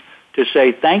obligation to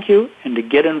say thank you and to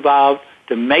get involved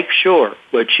to make sure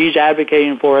what she's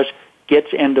advocating for us gets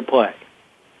into play.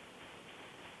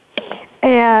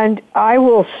 And I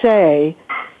will say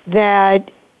that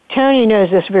Tony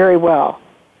knows this very well,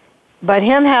 but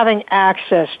him having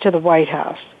access to the White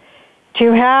House,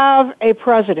 to have a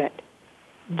president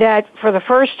that for the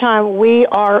first time we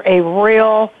are a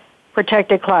real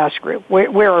protected class group.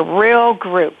 We're a real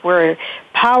group. We're a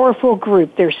powerful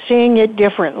group. They're seeing it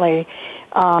differently.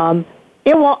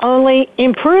 It will only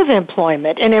improve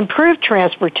employment and improve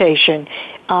transportation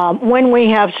when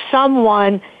we have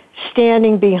someone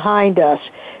standing behind us.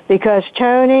 Because,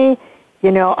 Tony,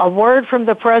 you know, a word from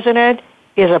the president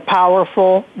is a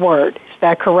powerful word. Is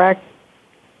that correct?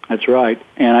 That's right.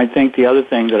 And I think the other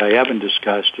thing that I haven't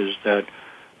discussed is that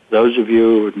those of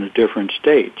you in the different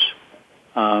states,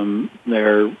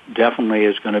 there definitely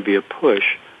is going to be a push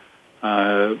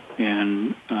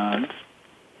in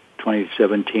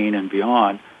 2017 and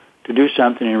beyond to do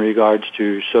something in regards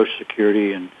to Social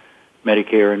Security and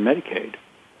Medicare and Medicaid.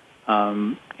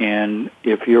 And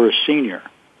if you're a senior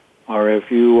or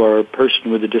if you are a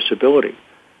person with a disability,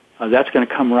 that's going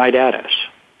to come right at us.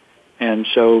 And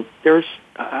so there's,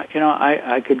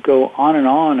 I could go on and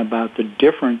on about the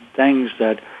different things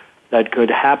that could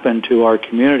happen to our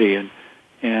community.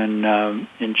 And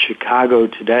in Chicago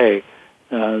today,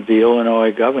 the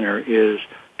Illinois governor is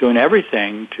doing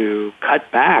everything to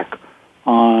cut back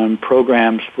on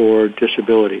programs for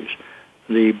disabilities.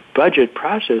 The budget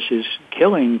process is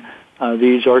killing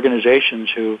these organizations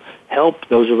who help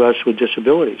those of us with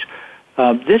disabilities.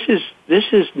 This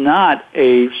is not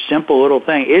a simple little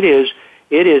thing. It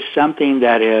is something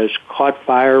that has caught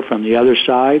fire from the other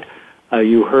side.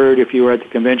 You heard, if you were at the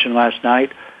convention last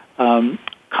night,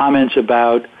 comments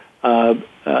about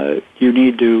you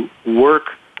need to work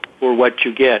for what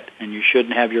you get and you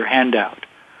shouldn't have your hand out.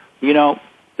 You know,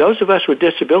 those of us with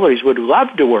disabilities would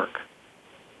love to work,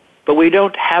 but we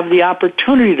don't have the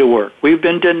opportunity to work. We've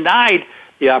been denied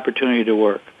the opportunity to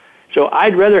work. So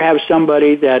I'd rather have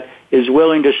somebody that is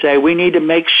willing to say we need to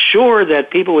make sure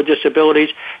that people with disabilities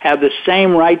have the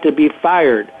same right to be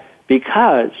fired,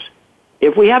 because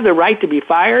if we have the right to be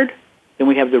fired, then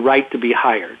we have the right to be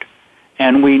hired,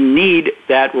 and we need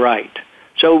that right.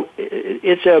 So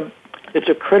it's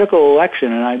a critical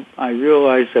election, and I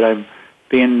realize that I'm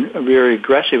being very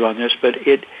aggressive on this, but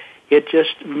it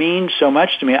just means so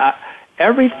much to me.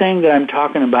 Everything that I'm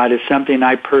talking about is something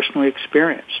I personally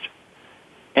experienced.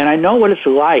 And I know what it's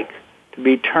like to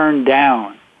be turned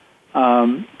down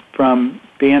from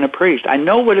being a priest. I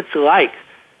know what it's like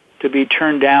to be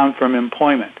turned down from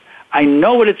employment. I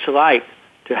know what it's like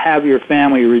to have your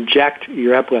family reject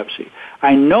your epilepsy.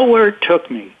 I know where it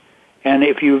took me. And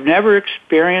if you've never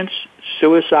experienced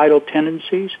suicidal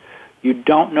tendencies, you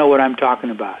don't know what I'm talking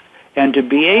about. And to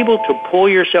be able to pull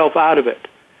yourself out of it,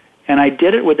 and I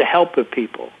did it with the help of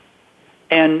people.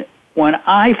 And when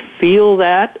I feel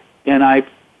that, and I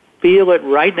feel it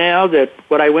right now, that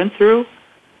what I went through,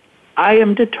 I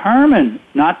am determined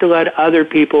not to let other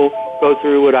people go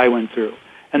through what I went through.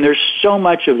 And there's so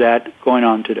much of that going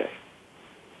on today.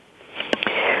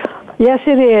 Yes,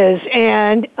 it is.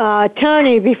 And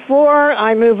Tony, before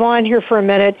I move on here for a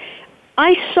minute,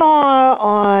 I saw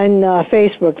on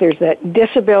Facebook there's that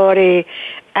Disability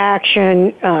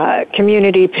Action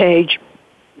community page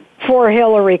for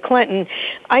Hillary Clinton.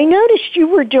 I noticed you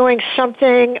were doing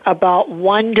something about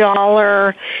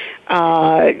 $1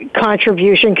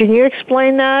 contribution. Can you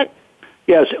explain that?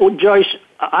 Yes. Well, Joyce,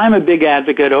 I'm a big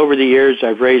advocate. Over the years,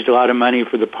 I've raised a lot of money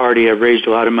for the party. I've raised a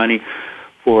lot of money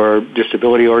for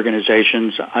disability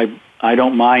organizations. I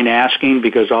don't mind asking,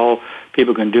 because all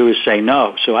people can do is say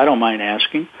no, so I don't mind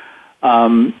asking.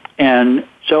 And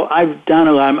so I've done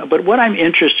a lot, but what I'm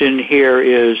interested in here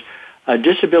is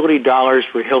Disability Dollars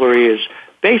for Hillary is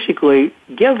basically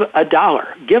give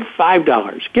 $1, give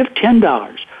 $5, give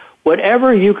 $10,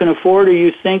 whatever you can afford or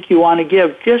you think you want to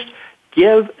give, just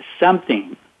give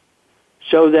something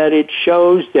so that it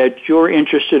shows that you're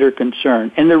interested or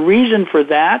concerned. And the reason for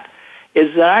that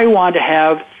is that I want to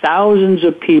have thousands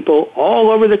of people all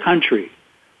over the country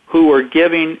who are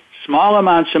giving small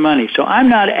amounts of money. So I'm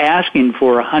not asking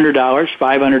for $100,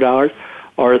 $500,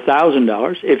 or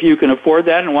 $1,000. If you can afford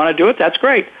that and want to do it, that's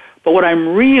great. But what I'm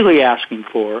really asking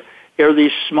for are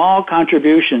these small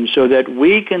contributions so that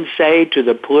we can say to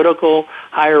the political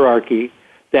hierarchy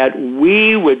that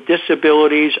we with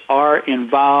disabilities are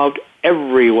involved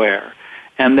everywhere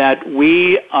and that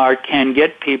we can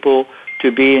get people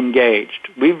to be engaged.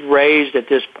 We've raised at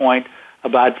this point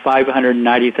about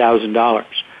 $590,000.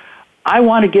 I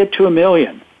want to get to $1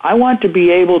 million. I want to be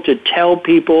able to tell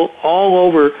people all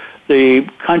over the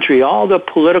country, all the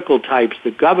political types,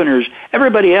 the governors,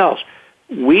 everybody else,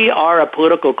 we are a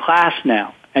political class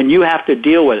now, and you have to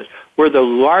deal with it. We're the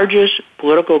largest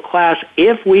political class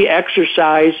if we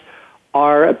exercise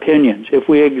our opinions, if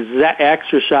we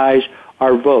exercise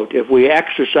our vote, if we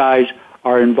exercise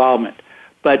our involvement.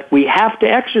 But we have to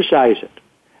exercise it.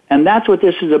 And that's what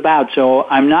this is about. So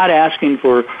I'm not asking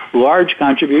for large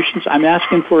contributions. I'm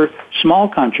asking for small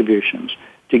contributions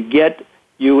to get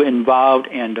you involved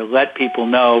and to let people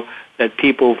know that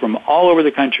people from all over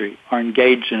the country are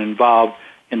engaged and involved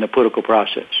in the political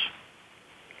process.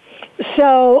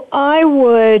 So I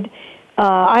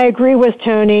agree with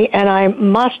Tony, and I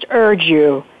must urge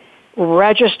you,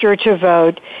 register to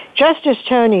vote. Just as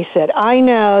Tony said, I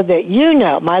know that you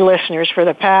know, my listeners, for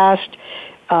the past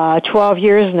 12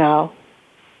 years now,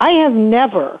 I have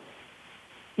never,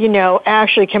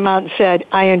 actually come out and said,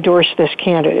 I endorse this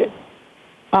candidate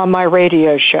on my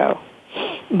radio show.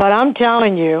 But I'm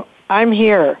telling you, I'm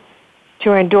here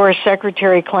to endorse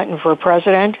Secretary Clinton for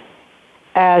president,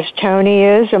 as Tony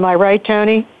is. Am I right,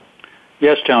 Tony?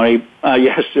 Yes, Tony.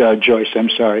 Yes, Joyce, I'm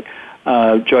sorry.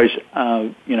 Joyce,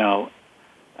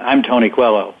 I'm Tony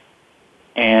Coelho,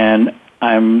 and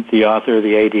I'm the author of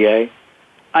the ADA.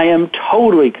 I am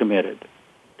totally committed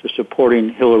to supporting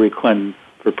Hillary Clinton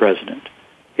for president.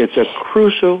 It's a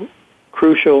crucial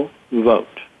vote.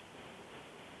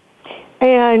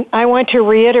 And I want to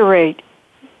reiterate,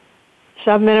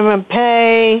 sub-minimum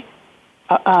pay,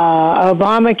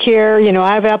 Obamacare,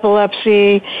 I have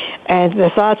epilepsy, and the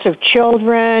thoughts of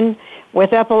children,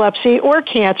 with epilepsy or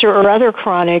cancer or other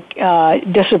chronic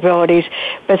disabilities,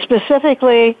 but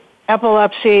specifically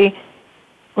epilepsy,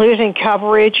 losing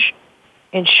coverage,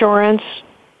 insurance,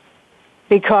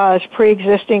 because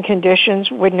pre-existing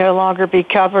conditions would no longer be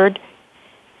covered.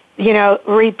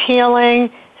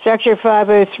 Repealing Section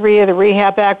 503 of the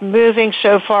Rehab Act, moving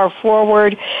so far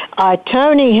forward.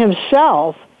 Tony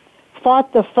himself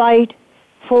fought the fight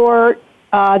for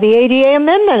the ADA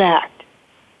Amendment Act.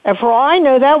 And for all I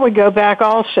know, that would go back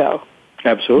also.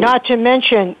 Absolutely. Not to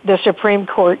mention the Supreme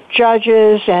Court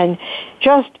judges and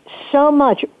just so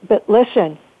much, but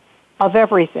listen, of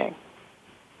everything.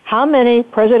 How many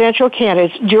presidential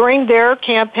candidates during their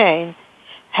campaign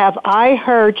have I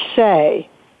heard say,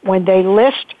 when they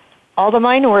list all the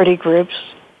minority groups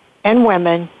and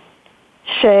women,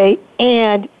 say,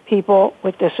 and people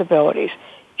with disabilities?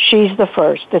 She's the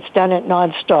first that's done it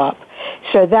nonstop.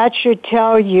 So that should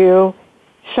tell you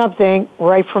something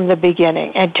right from the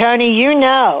beginning. And Tony, you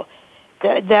know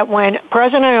that when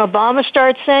President Obama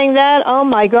started saying that, oh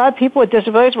my God, people with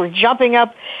disabilities were jumping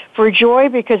up for joy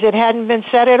because it hadn't been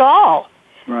said at all.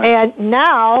 Right. And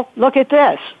now, look at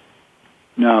this.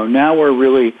 No, now we're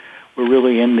really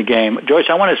in the game. Joyce,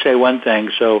 I want to say one thing,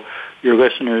 so your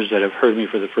listeners that have heard me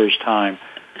for the first time,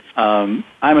 I'm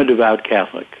a devout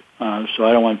Catholic, so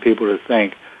I don't want people to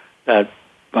think that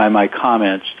by my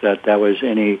comments that was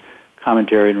any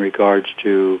commentary in regards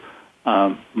to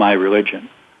my religion.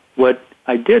 What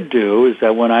I did do is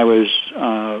that when I was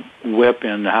whip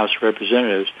in the House of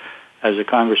Representatives as a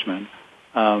congressman,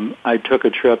 I took a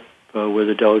trip with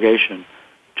a delegation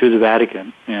to the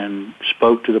Vatican and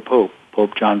spoke to the Pope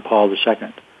John Paul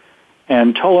II,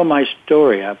 and told him my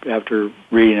story after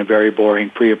reading a very boring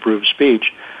pre-approved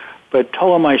speech, but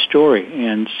told him my story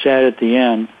and said at the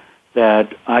end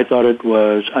that I thought it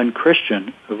was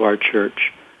unchristian of our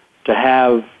church to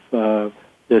have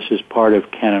this as part of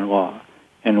canon law,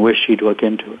 and wish he'd look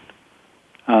into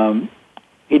it.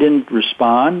 He didn't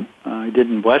respond. He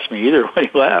didn't bless me either when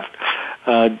he left.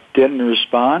 Didn't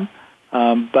respond.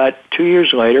 But 2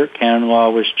 years later, canon law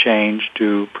was changed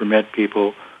to permit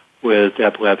people with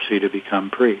epilepsy to become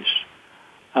priests.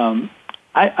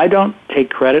 I don't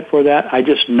take credit for that. I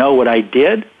just know what I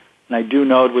did, and I do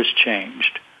know it was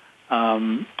changed.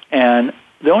 And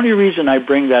the only reason I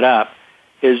bring that up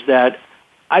is that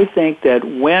I think that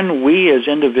when we as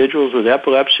individuals with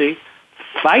epilepsy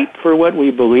fight for what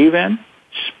we believe in,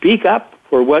 speak up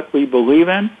for what we believe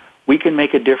in, we can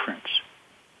make a difference.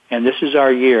 And this is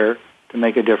our year to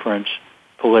make a difference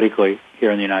politically here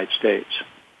in the United States.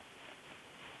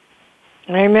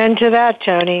 Amen to that,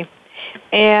 Tony.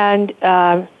 And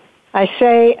I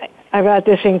say about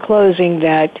this in closing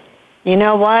that, you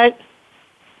know what?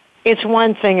 It's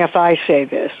one thing if I say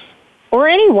this, or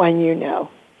anyone you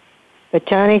know, but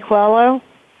Tony Coelho,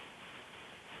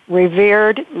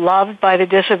 revered, loved by the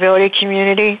disability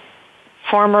community,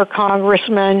 former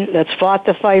congressman that's fought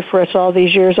the fight for us all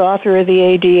these years, author of the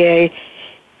ADA,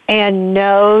 and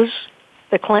knows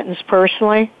the Clintons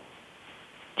personally,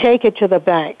 take it to the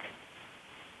bank.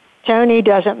 Tony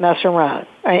doesn't mess around,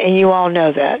 and you all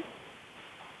know that.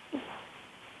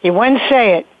 He wouldn't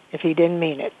say it if he didn't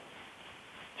mean it.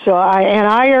 So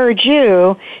I urge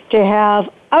you to have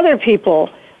other people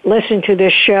listen to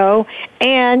this show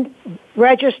and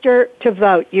register to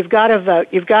vote. You've got to vote.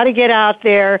 You've got to get out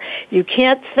there. You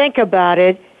can't think about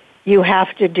it. You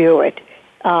have to do it.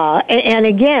 And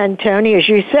again, Tony, as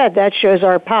you said, that shows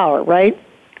our power, right?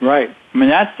 Right. I mean,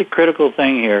 that's the critical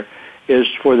thing here, is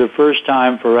for the first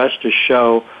time for us to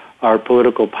show our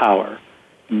political power.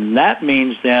 And that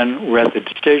means then we're at the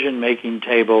decision-making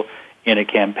table in a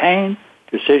campaign,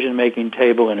 decision-making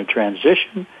table in a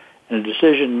transition, and a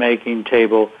decision-making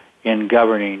table in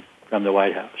governing from the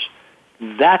White House.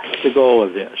 That's the goal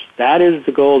of this. That is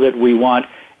the goal that we want,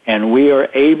 and we are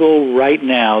able right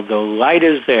now, the light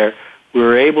is there,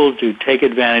 we're able to take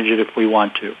advantage of it if we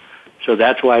want to. So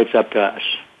that's why it's up to us.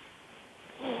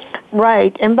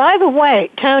 Right. And by the way,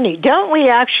 Tony, don't we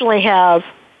actually have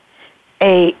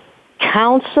a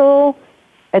council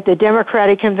at the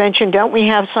Democratic Convention? Don't we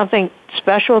have something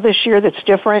special this year that's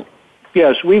different?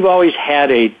 Yes, we've always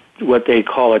had what they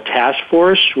call a task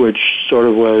force, which sort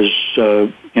of was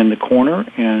in the corner,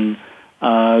 and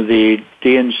the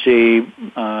DNC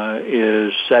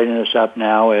is setting us up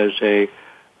now as a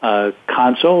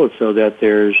council, so that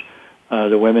there's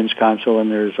the Women's Council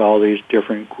and there's all these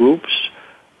different groups.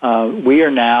 We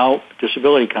are now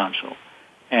Disability Council,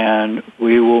 and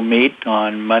we will meet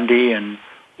on Monday and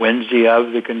Wednesday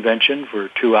of the convention for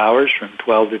 2 hours from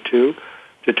 12 to 2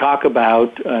 to talk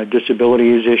about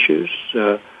disabilities issues,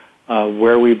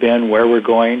 where we've been, where we're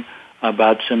going,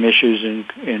 about some issues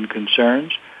and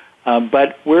concerns.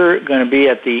 But we're going to be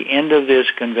at the end of this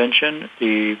convention.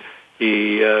 The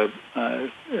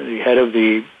head of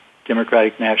the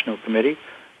Democratic National Committee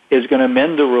is going to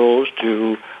amend the rules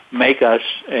to make us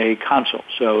a consul.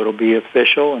 So it'll be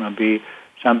official, and it'll be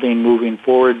something moving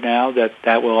forward now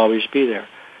that will always be there.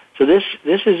 So this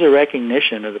is a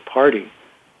recognition of the party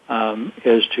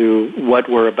as to what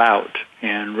we're about,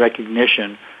 and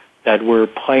recognition that we're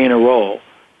playing a role,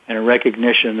 and a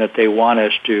recognition that they want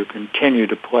us to continue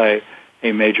to play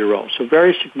a major role. So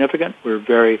very significant. We're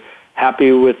very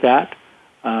happy with that.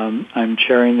 I'm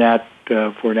chairing that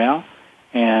for now,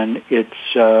 and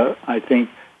it's, I think,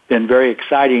 been very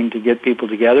exciting to get people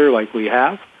together like we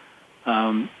have.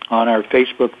 On our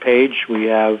Facebook page, we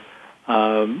have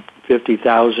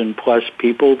 50,000 plus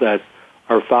people that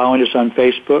are following us on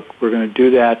Facebook. We're going to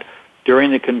do that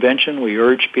during the convention. We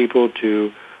urge people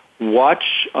to watch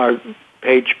our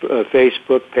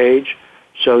Facebook page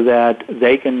so that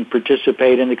they can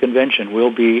participate in the convention.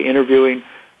 We'll be interviewing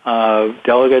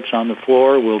delegates on the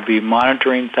floor. We'll be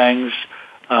monitoring things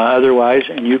otherwise,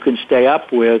 and you can stay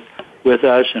up with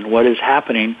us and what is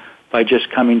happening by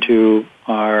just coming to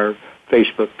our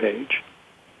Facebook page.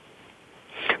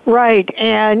 Right,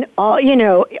 and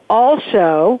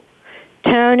also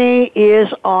Tony is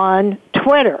on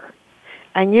Twitter,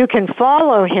 and you can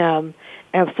follow him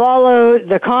and follow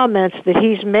the comments that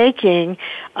he's making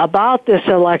about this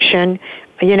election,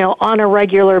 on a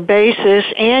regular basis,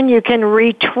 and you can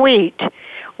retweet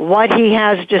what he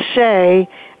has to say.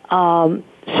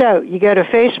 So you go to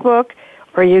Facebook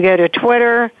or you go to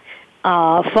Twitter,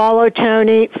 follow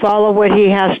Tony, follow what he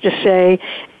has to say,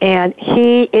 and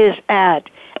he is at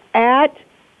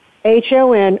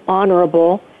HON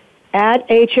Honorable, at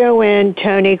HON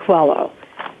Tony Coelho,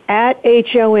 at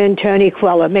HON Tony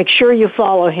Coelho. Make sure you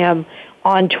follow him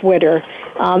on Twitter.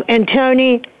 And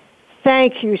Tony,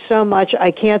 thank you so much.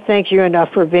 I can't thank you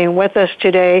enough for being with us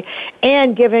today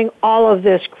and giving all of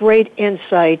this great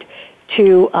insight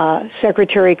to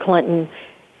Secretary Clinton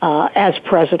as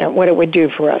president, what it would do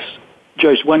for us.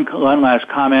 Joyce, one last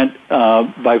comment.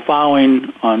 By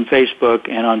following on Facebook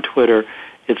and on Twitter,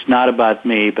 it's not about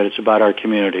me, but it's about our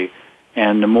community.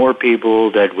 And the more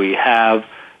people that we have,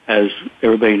 as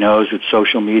everybody knows with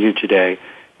social media today,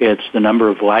 it's the number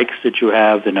of likes that you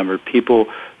have, the number of people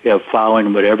you have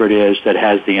following, whatever it is that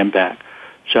has the impact.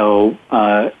 So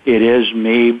it is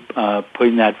me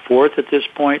putting that forth at this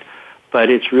point, but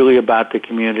it's really about the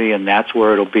community, and that's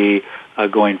where it'll be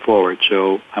going forward.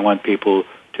 So I want people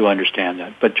to understand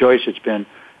that. But Joyce, it's been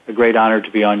a great honor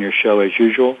to be on your show as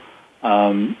usual.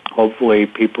 Hopefully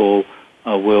people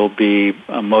will be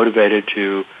motivated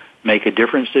to make a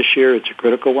difference this year. It's a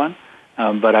critical one.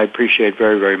 But I appreciate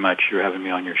very, very much you having me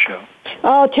on your show.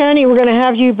 Oh, Tony, we're going to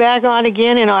have you back on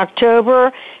again in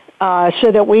October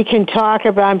so that we can talk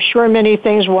about, I'm sure many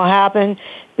things will happen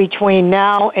between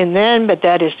now and then, but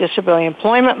that is Disability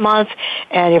Employment Month.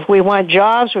 And if we want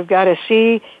jobs, we've got to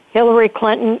see Hillary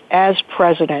Clinton as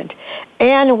president.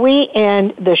 And we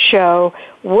end the show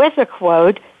with a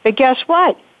quote, but guess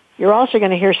what? You're also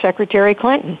going to hear Secretary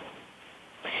Clinton.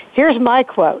 Here's my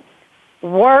quote.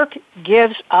 "Work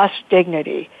gives us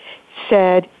dignity,"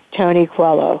 said Tony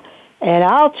Coelho. And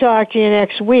I'll talk to you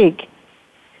next week.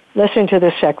 Listen to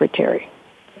the Secretary.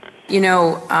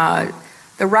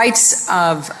 The rights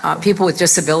of people with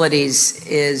disabilities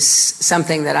is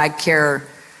something that I care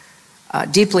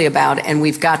deeply about, and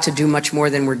we've got to do much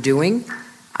more than we're doing.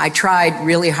 I tried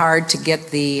really hard to get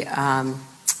the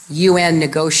UN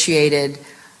negotiated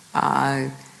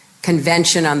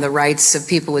Convention on the Rights of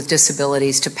People with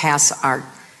Disabilities to pass our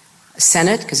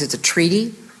Senate because it's a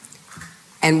treaty,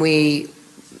 and we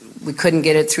couldn't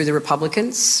get it through the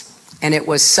Republicans, and it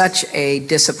was such a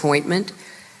disappointment.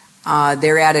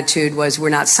 Their attitude was, we're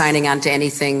not signing on to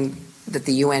anything that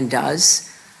the UN does,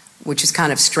 which is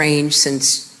kind of strange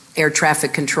since air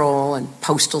traffic control and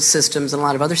postal systems and a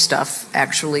lot of other stuff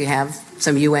actually have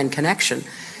some UN connection.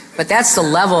 But that's the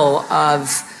level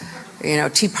of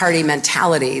Tea Party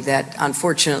mentality that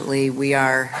unfortunately we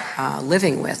are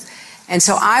living with. And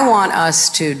so I want us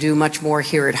to do much more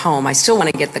here at home. I still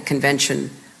want to get the convention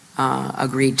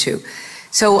agreed to.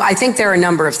 So I think there are a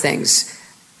number of things.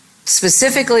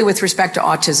 Specifically with respect to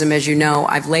autism, as you know,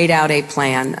 I've laid out a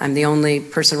plan. I'm the only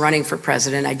person running for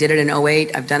president. I did it in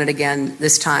 2008. I've done it again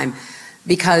this time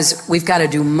because we've got to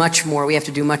do much more. We have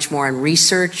to do much more on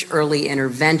research, early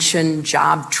intervention,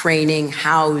 job training,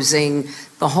 housing,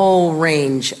 the whole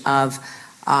range of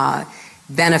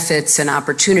benefits and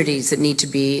opportunities that need to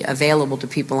be available to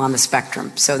people on the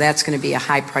spectrum. So that's going to be a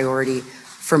high priority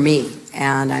for me,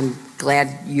 and I'm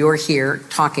glad you're here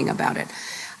talking about it.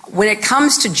 when it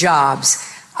comes to jobs,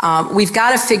 we've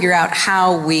got to figure out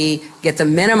how we get the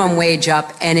minimum wage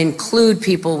up and include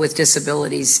people with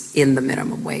disabilities in the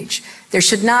minimum wage. There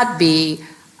should not be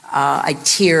a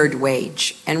tiered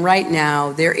wage. And right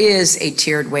now, there is a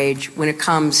tiered wage when it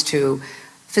comes to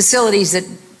facilities that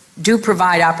do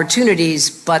provide opportunities,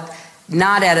 but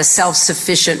not at a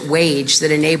self-sufficient wage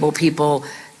that enable people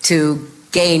to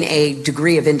gain a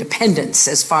degree of independence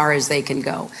as far as they can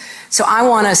go. So I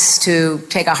want us to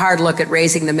take a hard look at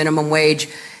raising the minimum wage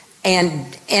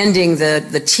and ending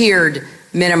the tiered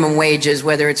minimum wages,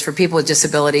 whether it's for people with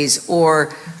disabilities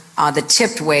or the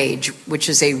tipped wage, which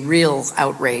is a real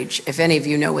outrage. If any of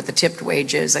you know what the tipped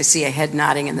wage is, I see a head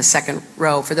nodding in the second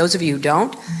row. For those of you who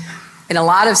don't, in a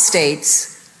lot of states,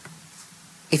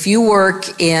 if you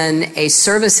work in a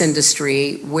service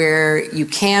industry where you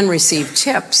can receive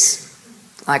tips,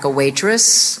 like a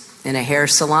waitress in a hair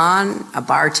salon, a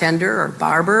bartender or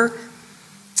barber,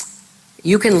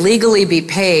 you can legally be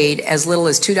paid as little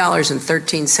as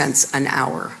 $2.13 an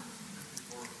hour.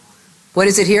 What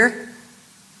is it here?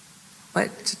 What?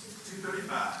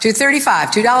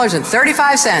 $2.35.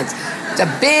 $2.35. It's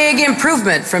a big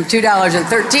improvement from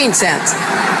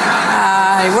 $2.13.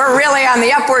 We're really on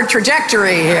the upward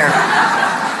trajectory here.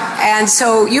 And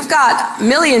so you've got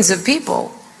millions of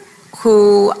people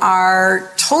who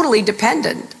are totally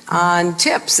dependent on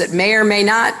tips that may or may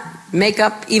not make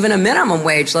up even a minimum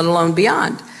wage, let alone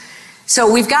beyond.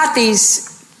 So we've got these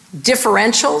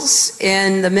differentials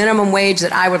in the minimum wage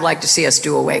that I would like to see us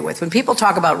do away with. When people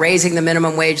talk about raising the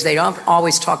minimum wage, they don't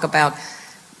always talk about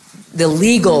the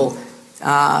legal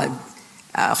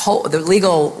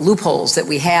loopholes that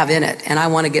we have in it, and I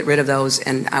want to get rid of those,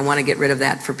 and I want to get rid of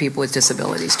that for people with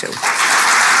disabilities too.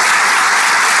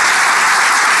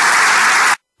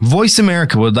 Voice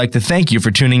America would like to thank you for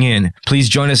tuning in. Please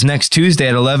join us next Tuesday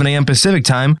at 11 a.m. Pacific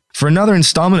Time for another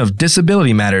installment of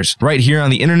Disability Matters, right here on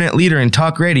the internet leader in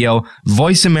talk radio,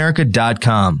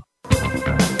 voiceamerica.com.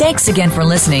 Thanks again for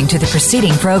listening to the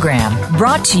preceding program,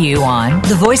 brought to you on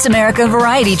the Voice America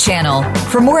Variety Channel.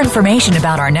 For more information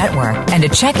about our network and to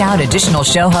check out additional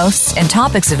show hosts and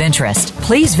topics of interest,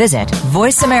 please visit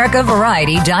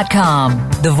voiceamericavariety.com.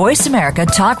 The Voice America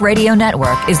Talk Radio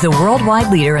Network is the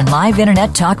worldwide leader in live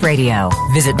internet talk radio.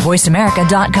 Visit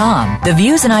voiceamerica.com. The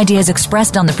views and ideas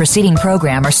expressed on the preceding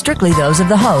program are strictly those of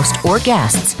the host or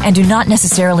guests and do not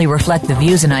necessarily reflect the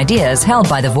views and ideas held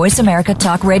by the Voice America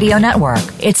Talk Radio Network,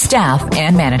 its staff,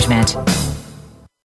 and management.